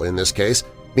 useful in this case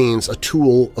means a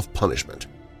tool of punishment.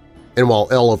 And while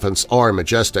elephants are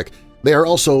majestic, they are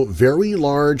also very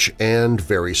large and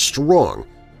very strong.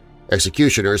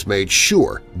 Executioners made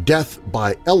sure death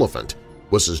by elephant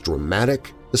was as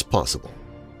dramatic as possible.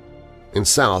 In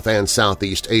South and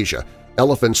Southeast Asia,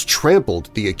 elephants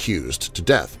trampled the accused to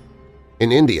death.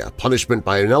 In India, punishment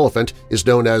by an elephant is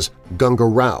known as Gunga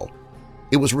Rao.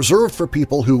 It was reserved for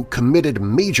people who committed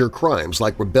major crimes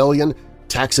like rebellion,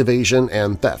 tax evasion,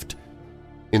 and theft.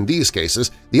 In these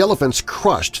cases, the elephants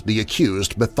crushed the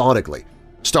accused methodically,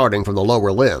 starting from the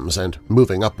lower limbs and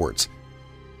moving upwards.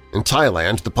 In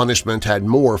Thailand, the punishment had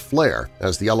more flair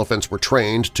as the elephants were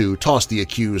trained to toss the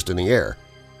accused in the air.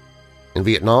 In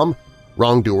Vietnam,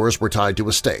 wrongdoers were tied to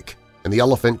a stake, and the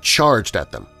elephant charged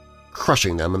at them,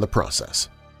 crushing them in the process.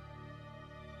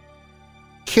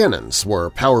 Cannons were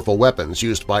powerful weapons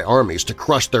used by armies to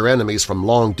crush their enemies from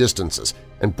long distances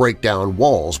and break down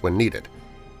walls when needed.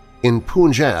 In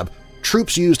Punjab,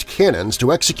 troops used cannons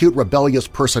to execute rebellious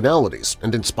personalities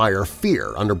and inspire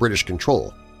fear under British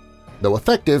control. Though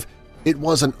effective, it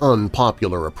was an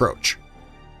unpopular approach.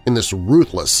 In this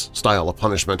ruthless style of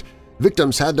punishment,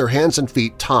 victims had their hands and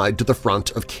feet tied to the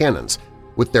front of cannons,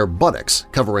 with their buttocks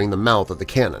covering the mouth of the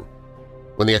cannon.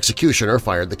 When the executioner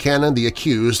fired the cannon, the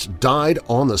accused died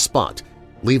on the spot,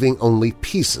 leaving only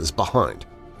pieces behind.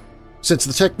 Since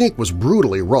the technique was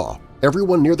brutally raw,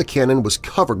 everyone near the cannon was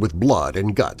covered with blood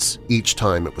and guts each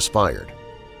time it was fired.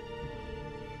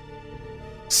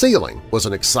 Sailing was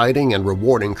an exciting and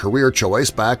rewarding career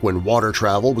choice back when water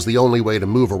travel was the only way to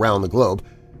move around the globe,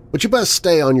 but you best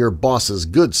stay on your boss's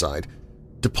good side.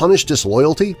 To punish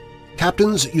disloyalty,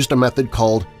 captains used a method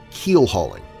called keel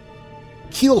hauling.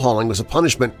 Keel hauling was a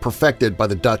punishment perfected by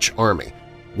the Dutch army,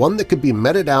 one that could be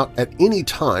meted out at any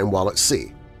time while at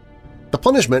sea. The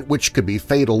punishment, which could be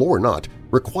fatal or not,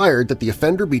 required that the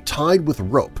offender be tied with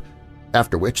rope,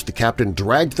 after which the captain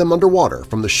dragged them underwater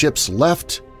from the ship's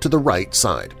left to the right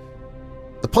side.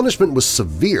 The punishment was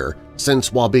severe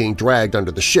since while being dragged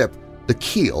under the ship, the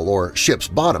keel or ship's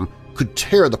bottom could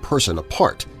tear the person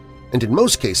apart, and in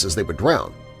most cases they would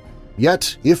drown.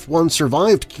 Yet, if one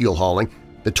survived keel hauling,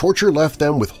 the torture left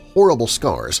them with horrible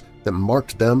scars that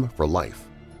marked them for life.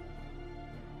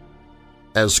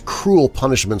 As cruel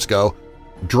punishments go,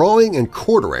 drawing and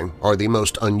quartering are the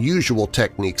most unusual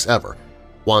techniques ever,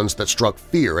 ones that struck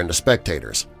fear into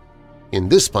spectators. In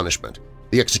this punishment,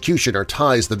 the executioner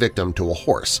ties the victim to a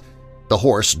horse. The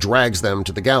horse drags them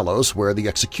to the gallows where the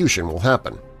execution will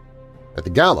happen. At the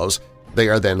gallows, they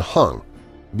are then hung,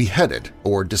 beheaded,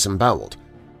 or disemboweled.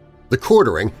 The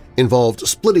quartering involved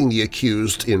splitting the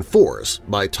accused in fours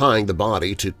by tying the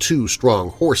body to two strong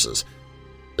horses.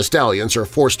 The stallions are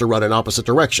forced to run in opposite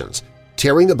directions,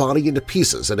 tearing the body into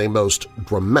pieces in a most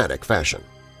dramatic fashion.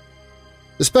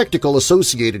 The spectacle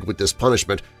associated with this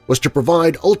punishment was to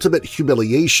provide ultimate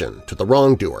humiliation to the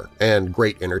wrongdoer and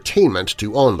great entertainment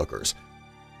to onlookers.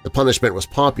 The punishment was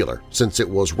popular since it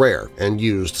was rare and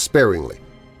used sparingly,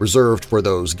 reserved for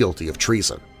those guilty of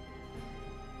treason.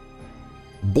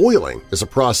 Boiling is a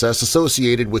process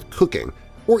associated with cooking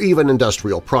or even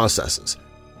industrial processes.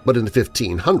 But in the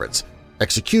 1500s,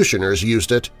 executioners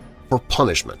used it for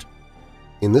punishment.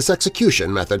 In this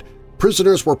execution method,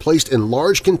 prisoners were placed in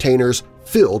large containers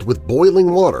filled with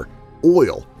boiling water,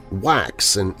 oil,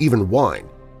 wax, and even wine.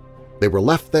 They were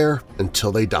left there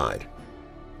until they died.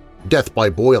 Death by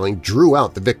boiling drew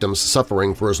out the victim's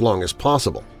suffering for as long as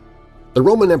possible. The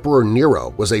Roman Emperor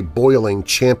Nero was a boiling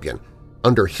champion.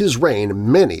 Under his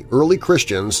reign, many early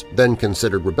Christians, then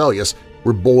considered rebellious,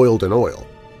 were boiled in oil.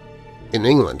 In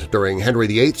England, during Henry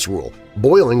VIII's rule,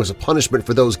 boiling was a punishment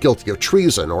for those guilty of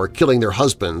treason or killing their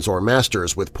husbands or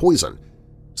masters with poison.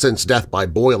 Since death by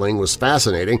boiling was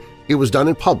fascinating, it was done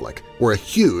in public, where a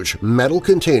huge metal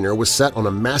container was set on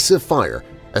a massive fire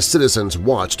as citizens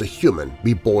watched a human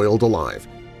be boiled alive.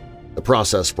 The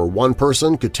process for one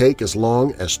person could take as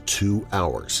long as 2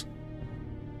 hours.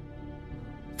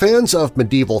 Fans of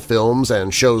medieval films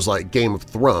and shows like Game of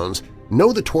Thrones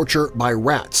know the torture by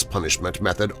rats punishment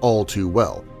method all too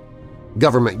well.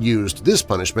 Government used this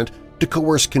punishment to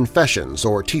coerce confessions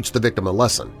or teach the victim a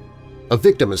lesson. A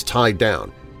victim is tied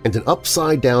down, and an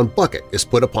upside-down bucket is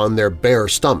put upon their bare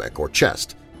stomach or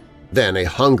chest. Then a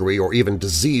hungry or even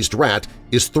diseased rat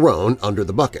is thrown under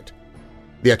the bucket.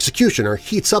 The executioner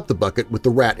heats up the bucket with the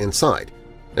rat inside.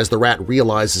 As the rat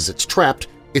realizes it's trapped,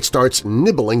 it starts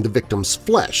nibbling the victim's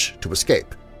flesh to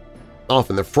escape.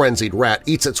 Often the frenzied rat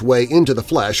eats its way into the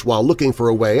flesh while looking for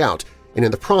a way out, and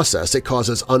in the process it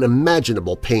causes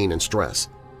unimaginable pain and stress.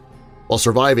 While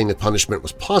surviving the punishment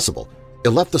was possible, it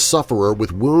left the sufferer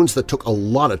with wounds that took a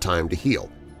lot of time to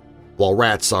heal. While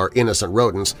rats are innocent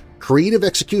rodents, creative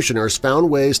executioners found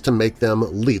ways to make them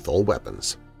lethal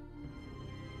weapons.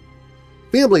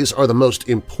 Families are the most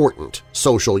important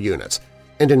social units,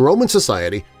 and in Roman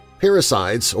society,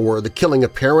 parricides, or the killing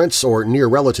of parents or near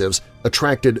relatives,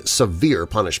 attracted severe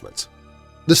punishments.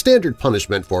 The standard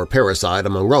punishment for parricide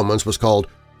among Romans was called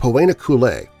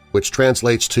poenaculae, which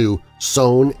translates to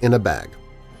sewn in a bag.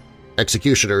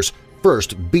 Executioners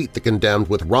first beat the condemned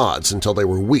with rods until they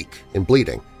were weak and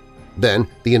bleeding. Then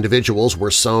the individuals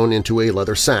were sewn into a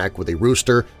leather sack with a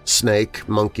rooster, snake,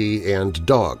 monkey, and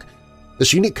dog.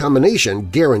 This unique combination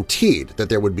guaranteed that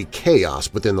there would be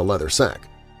chaos within the leather sack.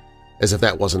 As if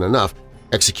that wasn't enough,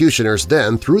 executioners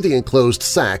then threw the enclosed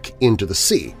sack into the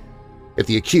sea. If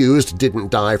the accused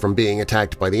didn't die from being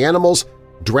attacked by the animals,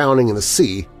 drowning in the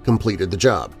sea completed the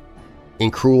job. In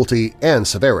cruelty and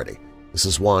severity, this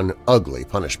is one ugly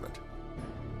punishment.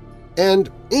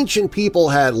 And ancient people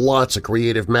had lots of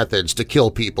creative methods to kill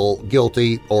people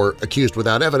guilty or accused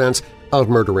without evidence of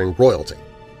murdering royalty.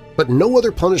 But no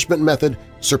other punishment method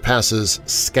surpasses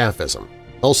scaphism,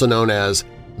 also known as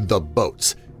the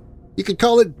boats. You could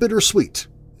call it bittersweet.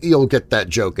 You'll get that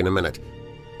joke in a minute.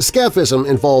 Scaphism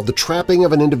involved the trapping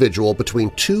of an individual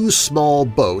between two small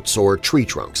boats or tree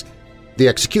trunks. The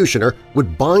executioner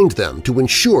would bind them to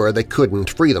ensure they couldn't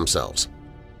free themselves.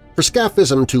 For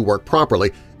scaphism to work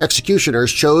properly,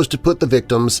 executioners chose to put the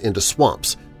victims into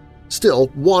swamps. Still,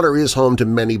 water is home to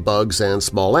many bugs and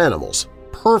small animals,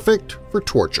 perfect for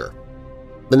torture.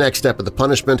 The next step of the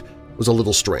punishment was a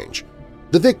little strange.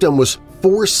 The victim was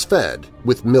force-fed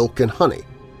with milk and honey.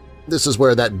 This is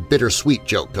where that bittersweet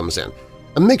joke comes in,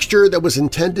 a mixture that was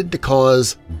intended to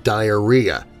cause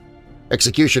diarrhea.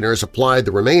 Executioners applied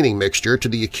the remaining mixture to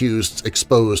the accused's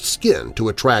exposed skin to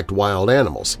attract wild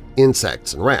animals,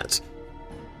 insects, and rats.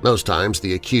 Most times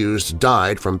the accused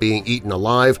died from being eaten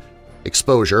alive,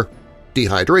 exposure,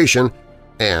 dehydration,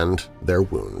 and their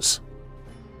wounds.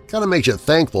 Kind of makes you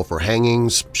thankful for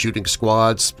hangings, shooting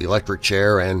squads, the electric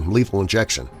chair, and lethal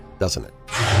injection, doesn't it?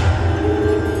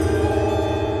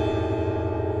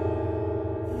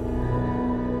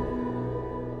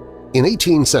 In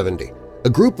 1870, a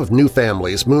group of new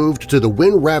families moved to the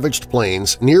wind-ravaged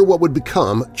plains near what would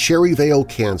become Cherryvale,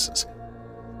 Kansas.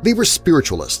 They were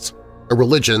spiritualists, a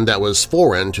religion that was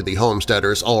foreign to the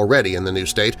homesteaders already in the new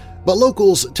state, but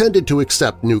locals tended to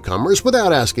accept newcomers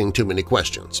without asking too many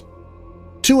questions.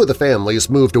 Two of the families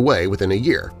moved away within a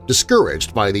year,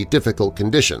 discouraged by the difficult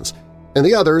conditions, and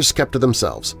the others kept to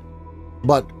themselves.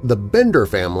 But the Bender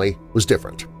family was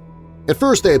different. At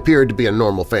first they appeared to be a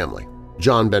normal family.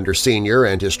 John Bender Sr.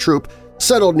 and his troop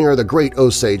settled near the Great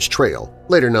Osage Trail,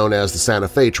 later known as the Santa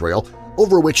Fe Trail,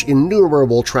 over which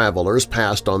innumerable travelers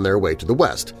passed on their way to the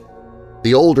west.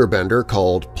 The older Bender,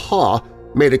 called Pa,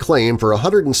 made a claim for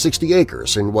 160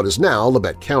 acres in what is now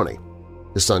Labette County.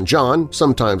 His son John,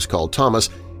 sometimes called Thomas,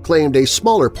 claimed a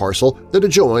smaller parcel that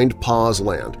adjoined Pa's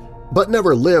land, but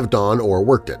never lived on or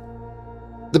worked it.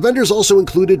 The Benders also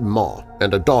included Ma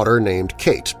and a daughter named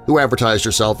Kate, who advertised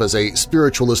herself as a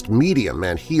spiritualist medium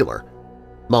and healer.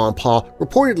 Ma and Pa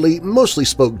reportedly mostly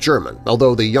spoke German,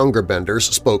 although the younger Benders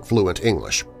spoke fluent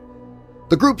English.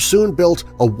 The group soon built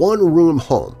a one-room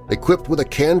home equipped with a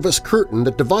canvas curtain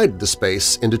that divided the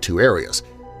space into two areas.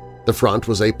 The front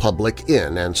was a public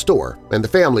inn and store, and the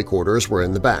family quarters were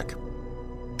in the back.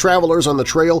 Travelers on the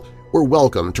trail were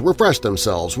welcome to refresh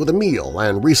themselves with a meal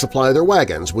and resupply their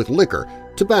wagons with liquor,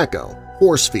 tobacco,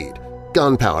 horse feed,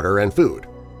 gunpowder, and food.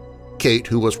 Kate,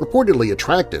 who was reportedly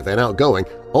attractive and outgoing,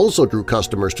 also drew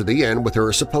customers to the inn with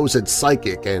her supposed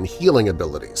psychic and healing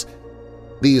abilities.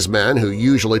 These men, who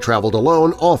usually traveled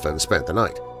alone, often spent the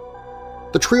night.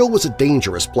 The trail was a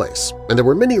dangerous place, and there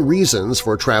were many reasons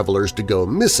for travelers to go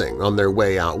missing on their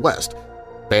way out west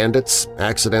 – bandits,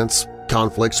 accidents,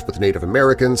 conflicts with Native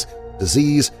Americans,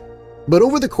 disease. But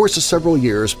over the course of several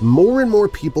years, more and more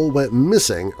people went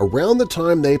missing around the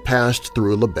time they passed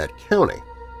through Labette County.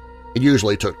 It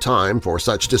usually took time for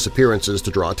such disappearances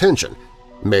to draw attention.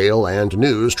 Mail and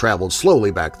news traveled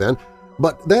slowly back then,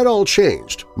 but that all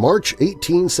changed March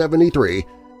 1873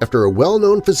 after a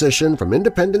well-known physician from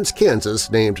Independence,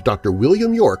 Kansas named Dr.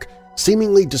 William York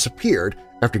seemingly disappeared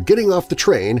after getting off the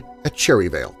train at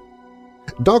Cherryvale.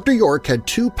 Dr. York had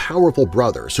two powerful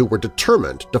brothers who were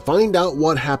determined to find out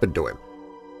what happened to him,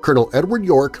 Colonel Edward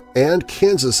York and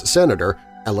Kansas Senator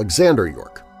Alexander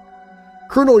York.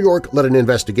 Colonel York led an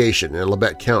investigation in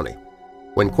Labette County.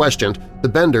 When questioned, the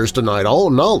Benders denied all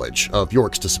knowledge of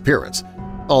York's disappearance,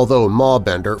 although Ma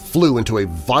Bender flew into a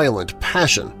violent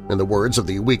passion, in the words of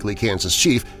the Weekly Kansas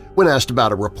chief, when asked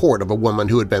about a report of a woman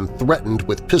who had been threatened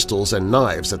with pistols and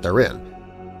knives at their inn.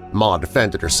 Ma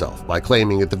defended herself by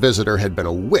claiming that the visitor had been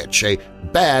a witch, a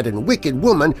bad and wicked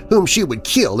woman whom she would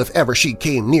kill if ever she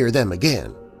came near them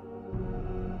again.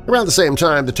 Around the same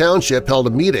time, the township held a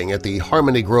meeting at the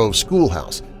Harmony Grove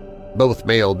schoolhouse. Both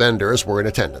male Benders were in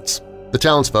attendance. The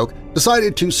townsfolk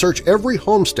decided to search every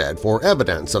homestead for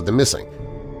evidence of the missing,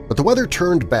 but the weather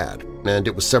turned bad, and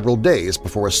it was several days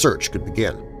before a search could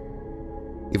begin.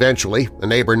 Eventually, a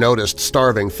neighbor noticed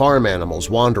starving farm animals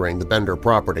wandering the Bender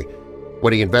property.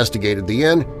 When he investigated the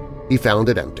inn, he found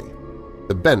it empty.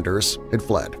 The Benders had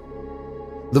fled.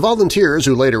 The volunteers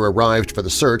who later arrived for the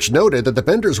search noted that the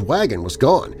Benders' wagon was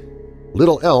gone.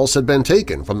 Little else had been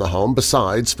taken from the home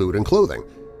besides food and clothing.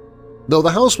 Though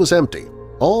the house was empty,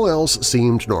 all else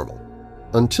seemed normal,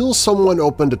 until someone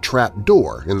opened a trap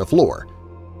door in the floor.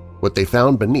 What they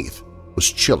found beneath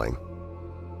was chilling.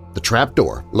 The trap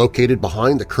door, located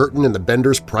behind the curtain in the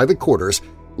Benders' private quarters,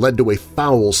 led to a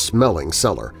foul-smelling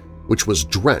cellar, which was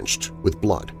drenched with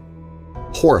blood.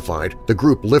 Horrified, the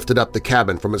group lifted up the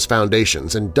cabin from its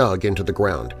foundations and dug into the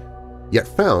ground, yet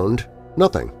found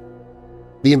nothing.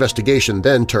 The investigation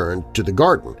then turned to the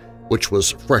garden, which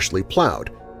was freshly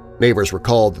plowed. Neighbors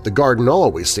recalled that the garden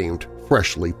always seemed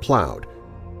freshly plowed.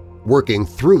 Working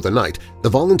through the night, the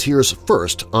volunteers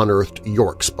first unearthed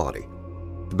York's body.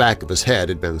 The back of his head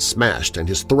had been smashed and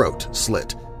his throat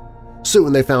slit.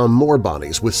 Soon they found more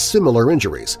bodies with similar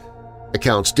injuries.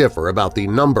 Accounts differ about the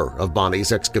number of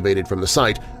bodies excavated from the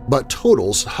site, but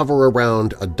totals hover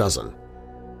around a dozen.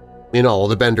 In all,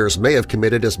 the Benders may have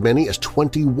committed as many as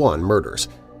 21 murders.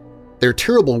 Their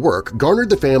terrible work garnered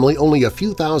the family only a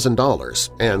few $1,000s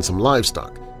and some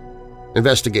livestock.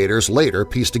 Investigators later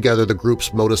pieced together the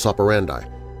group's modus operandi.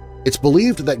 It's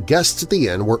believed that guests at the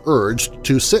inn were urged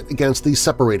to sit against the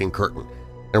separating curtain,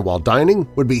 and while dining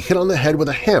would be hit on the head with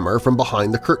a hammer from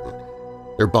behind the curtain.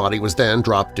 Their body was then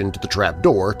dropped into the trap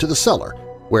door to the cellar,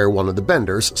 where one of the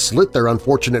Benders slit their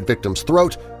unfortunate victim's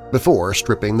throat before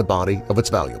stripping the body of its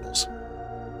valuables.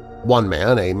 One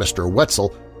man, a Mr.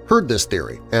 Wetzel, heard this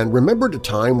theory and remembered a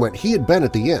time when he had been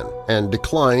at the inn and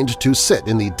declined to sit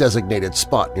in the designated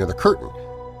spot near the curtain.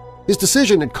 His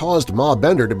decision had caused Ma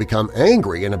Bender to become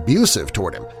angry and abusive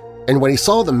toward him, and when he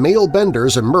saw the male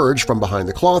Benders emerge from behind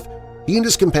the cloth, he and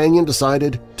his companion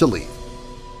decided to leave.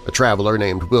 A traveler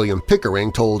named William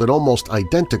Pickering told an almost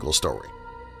identical story.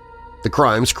 The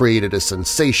crimes created a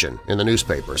sensation in the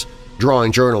newspapers,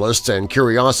 drawing journalists and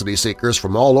curiosity seekers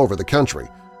from all over the country.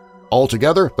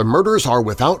 Altogether, the murders are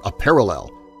without a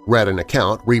parallel, read an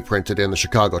account reprinted in the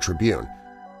Chicago Tribune.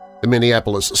 The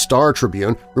Minneapolis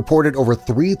Star-Tribune reported over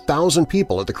 3,000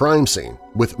 people at the crime scene,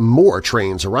 with more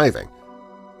trains arriving.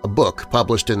 A book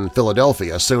published in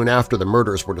Philadelphia soon after the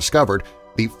murders were discovered,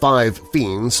 The Five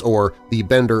Fiends, or The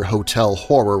Bender Hotel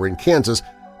Horror in Kansas,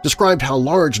 described how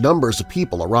large numbers of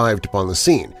people arrived upon the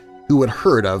scene who had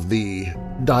heard of the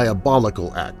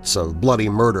diabolical acts of bloody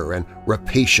murder and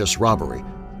rapacious robbery.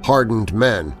 Hardened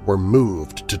men were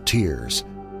moved to tears.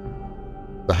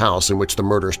 The house in which the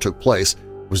murders took place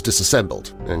was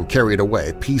disassembled and carried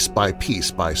away piece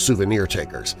by souvenir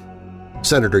takers.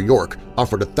 Senator York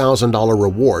offered a $1,000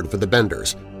 reward for the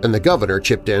Benders, and the governor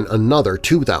chipped in another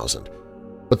 $2,000.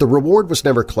 But the reward was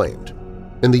never claimed.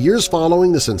 In the years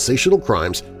following the sensational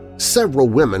crimes, several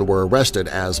women were arrested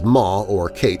as Ma or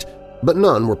Kate, but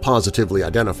none were positively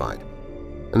identified.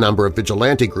 A number of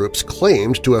vigilante groups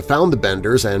claimed to have found the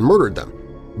Benders and murdered them,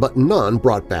 but none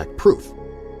brought back proof.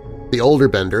 The older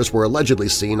Benders were allegedly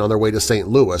seen on their way to St.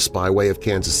 Louis by way of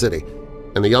Kansas City,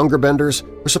 and the younger Benders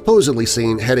were supposedly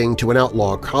seen heading to an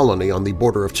outlaw colony on the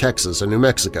border of Texas and New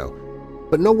Mexico,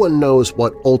 but no one knows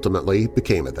what ultimately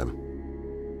became of them.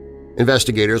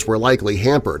 Investigators were likely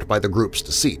hampered by the group's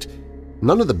deceit.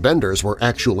 None of the Benders were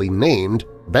actually named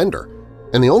Bender,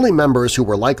 and the only members who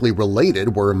were likely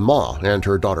related were Ma and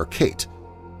her daughter Kate.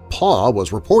 Pa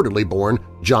was reportedly born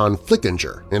John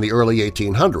Flickinger in the early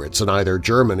 1800s in either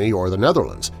Germany or the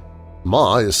Netherlands.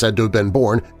 Ma is said to have been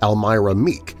born Almira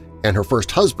Meek, and her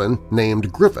first husband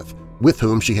named Griffith, with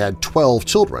whom she had 12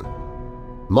 children.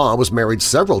 Ma was married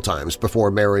several times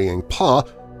before marrying Pa,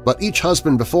 but each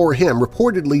husband before him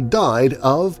reportedly died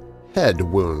of head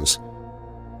wounds.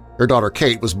 Her daughter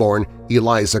Kate was born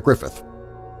Eliza Griffith.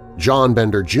 John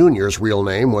Bender Jr.'s real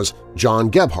name was John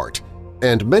Gebhardt,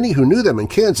 and many who knew them in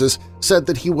Kansas said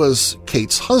that he was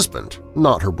Kate's husband,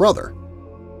 not her brother.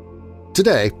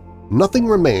 Today, nothing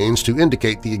remains to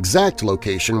indicate the exact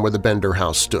location where the Bender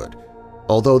house stood,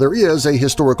 although there is a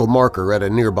historical marker at a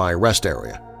nearby rest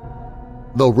area.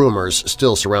 Though rumors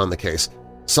still surround the case,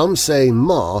 some say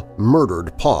Ma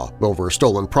murdered Pa over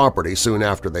stolen property soon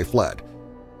after they fled.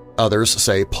 Others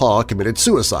say Pa committed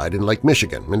suicide in Lake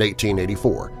Michigan in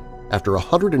 1884. After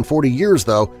 140 years,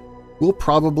 though, we'll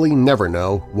probably never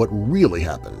know what really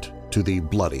happened to the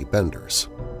bloody Benders.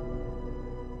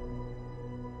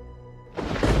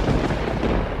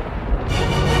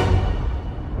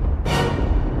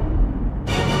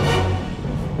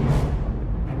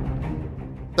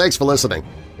 Thanks for listening.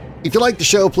 If you like the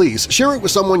show, please share it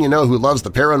with someone you know who loves the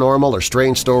paranormal or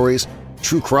strange stories,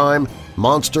 true crime,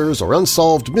 monsters, or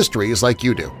unsolved mysteries like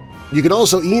you do. You can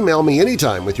also email me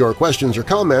anytime with your questions or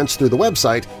comments through the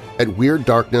website at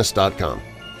WeirdDarkness.com.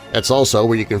 That's also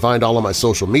where you can find all of my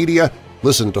social media,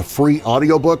 listen to free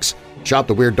audiobooks, shop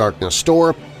the Weird Darkness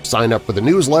store, sign up for the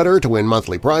newsletter to win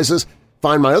monthly prizes,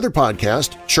 find my other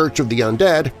podcast, Church of the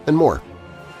Undead, and more.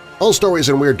 All stories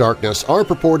in Weird Darkness are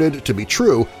purported to be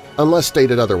true unless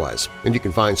stated otherwise, and you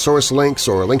can find source links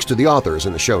or links to the authors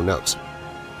in the show notes.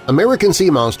 American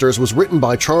Sea Monsters was written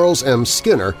by Charles M.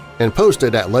 Skinner and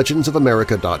posted at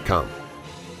legendsofamerica.com.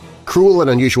 Cruel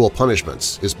and Unusual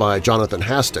Punishments is by Jonathan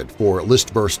Hasted for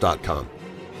listverse.com.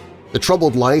 The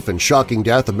Troubled Life and Shocking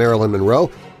Death of Marilyn Monroe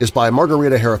is by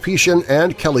Margarita Harapetian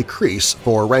and Kelly Crease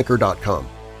for ranker.com.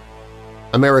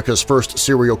 America's First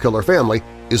Serial Killer Family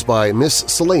is by Miss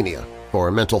Selenia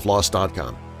for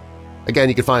mentalfloss.com. Again,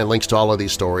 you can find links to all of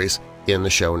these stories in the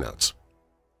show notes.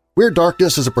 Weird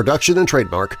Darkness is a production and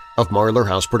trademark of Marlar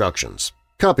House Productions.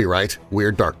 Copyright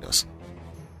Weird Darkness.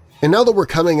 And now that we're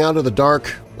coming out of the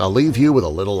dark, I'll leave you with a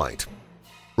little light.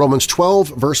 Romans 12,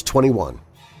 verse 21.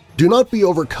 Do not be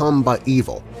overcome by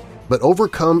evil, but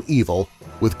overcome evil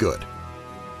with good.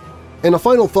 And a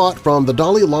final thought from the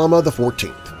Dalai Lama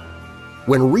XIV.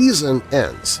 When reason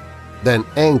ends, then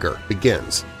anger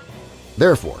begins.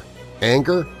 Therefore,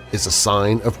 anger is a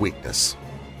sign of weakness.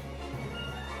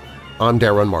 I'm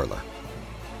Darren Marlar.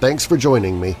 Thanks for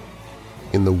joining me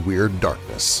in the Weird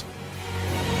Darkness.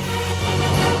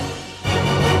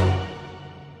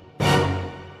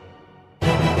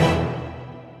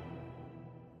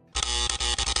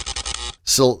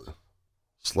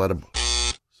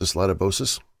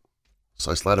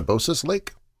 Cyslatibosis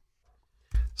Lake?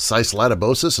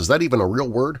 Cyslatibosis? Is that even a real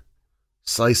word?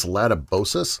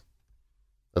 Cyslatibosis?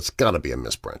 That's got to be a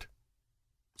misprint.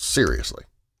 Seriously.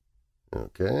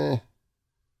 Okay.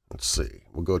 Let's see.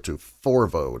 We'll go to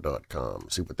forvo.com,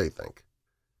 see what they think.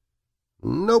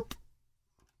 Nope.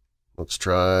 Let's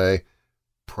try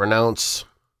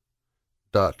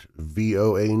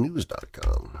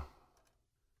pronounce.voanews.com.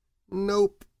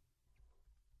 Nope.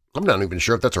 I'm not even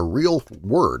sure if that's a real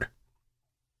word.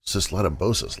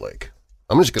 Cyslatibosis Lake.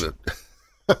 I'm just going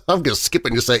to skip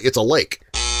and just say it's a lake.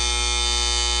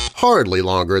 Hardly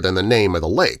longer than the name of the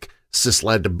lake,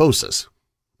 Cyslatibosis.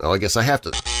 Oh, I guess I have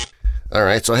to. All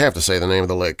right, so I have to say the name of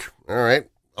the lake. All right,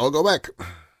 I'll go back.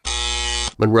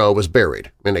 Monroe was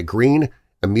buried in a green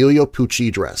Emilio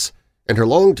Pucci dress, and her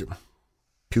long...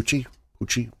 Pucci?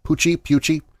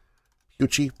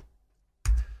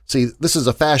 See, this is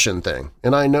a fashion thing,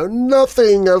 and I know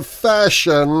nothing of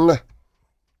fashion.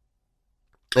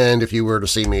 And if you were to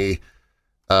see me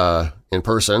in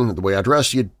person, the way I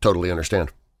dress, you'd totally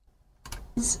understand.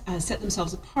 set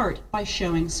themselves apart by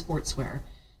showing sportswear.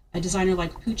 A designer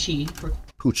like Poochie.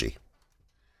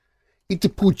 It's a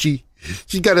Poochie.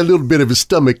 She's got a little bit of a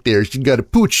stomach there. She's got a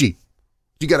Poochie.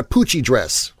 She got a Poochie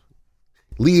dress.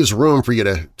 Leaves room for you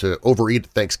to overeat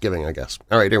at Thanksgiving, I guess.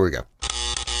 All right, here we go.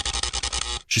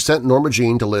 She sent Norma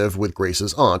Jean to live with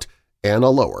Grace's aunt, Anna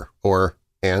Lower, or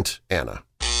Aunt Anna.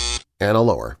 Anna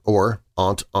Lower, or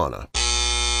Aunt Anna.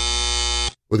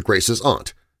 With Grace's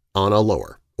aunt, Anna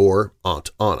Lower, or Aunt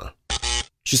Anna.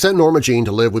 She sent Norma Jean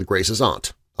to live with Grace's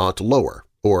aunt, Aunt Lower,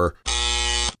 or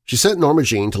she sent Norma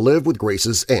Jean to live with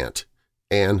Grace's aunt,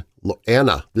 Anna. And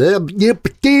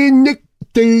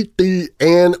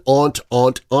Aunt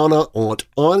Anna,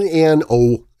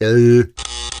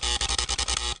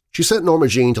 She sent Norma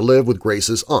Jean to live with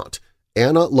Grace's aunt,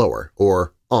 Anna Lower,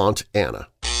 or Aunt Anna.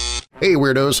 Hey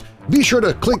Weirdos! Be sure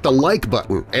to click the like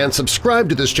button and subscribe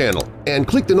to this channel, and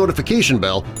click the notification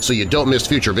bell so you don't miss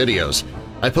future videos.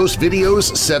 I post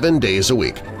videos 7 days a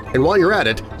week. And while you're at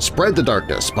it, spread the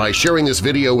darkness by sharing this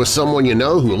video with someone you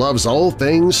know who loves all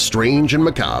things strange and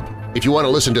macabre. If you want to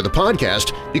listen to the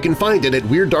podcast, you can find it at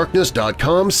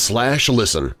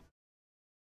WeirdDarkness.com/listen.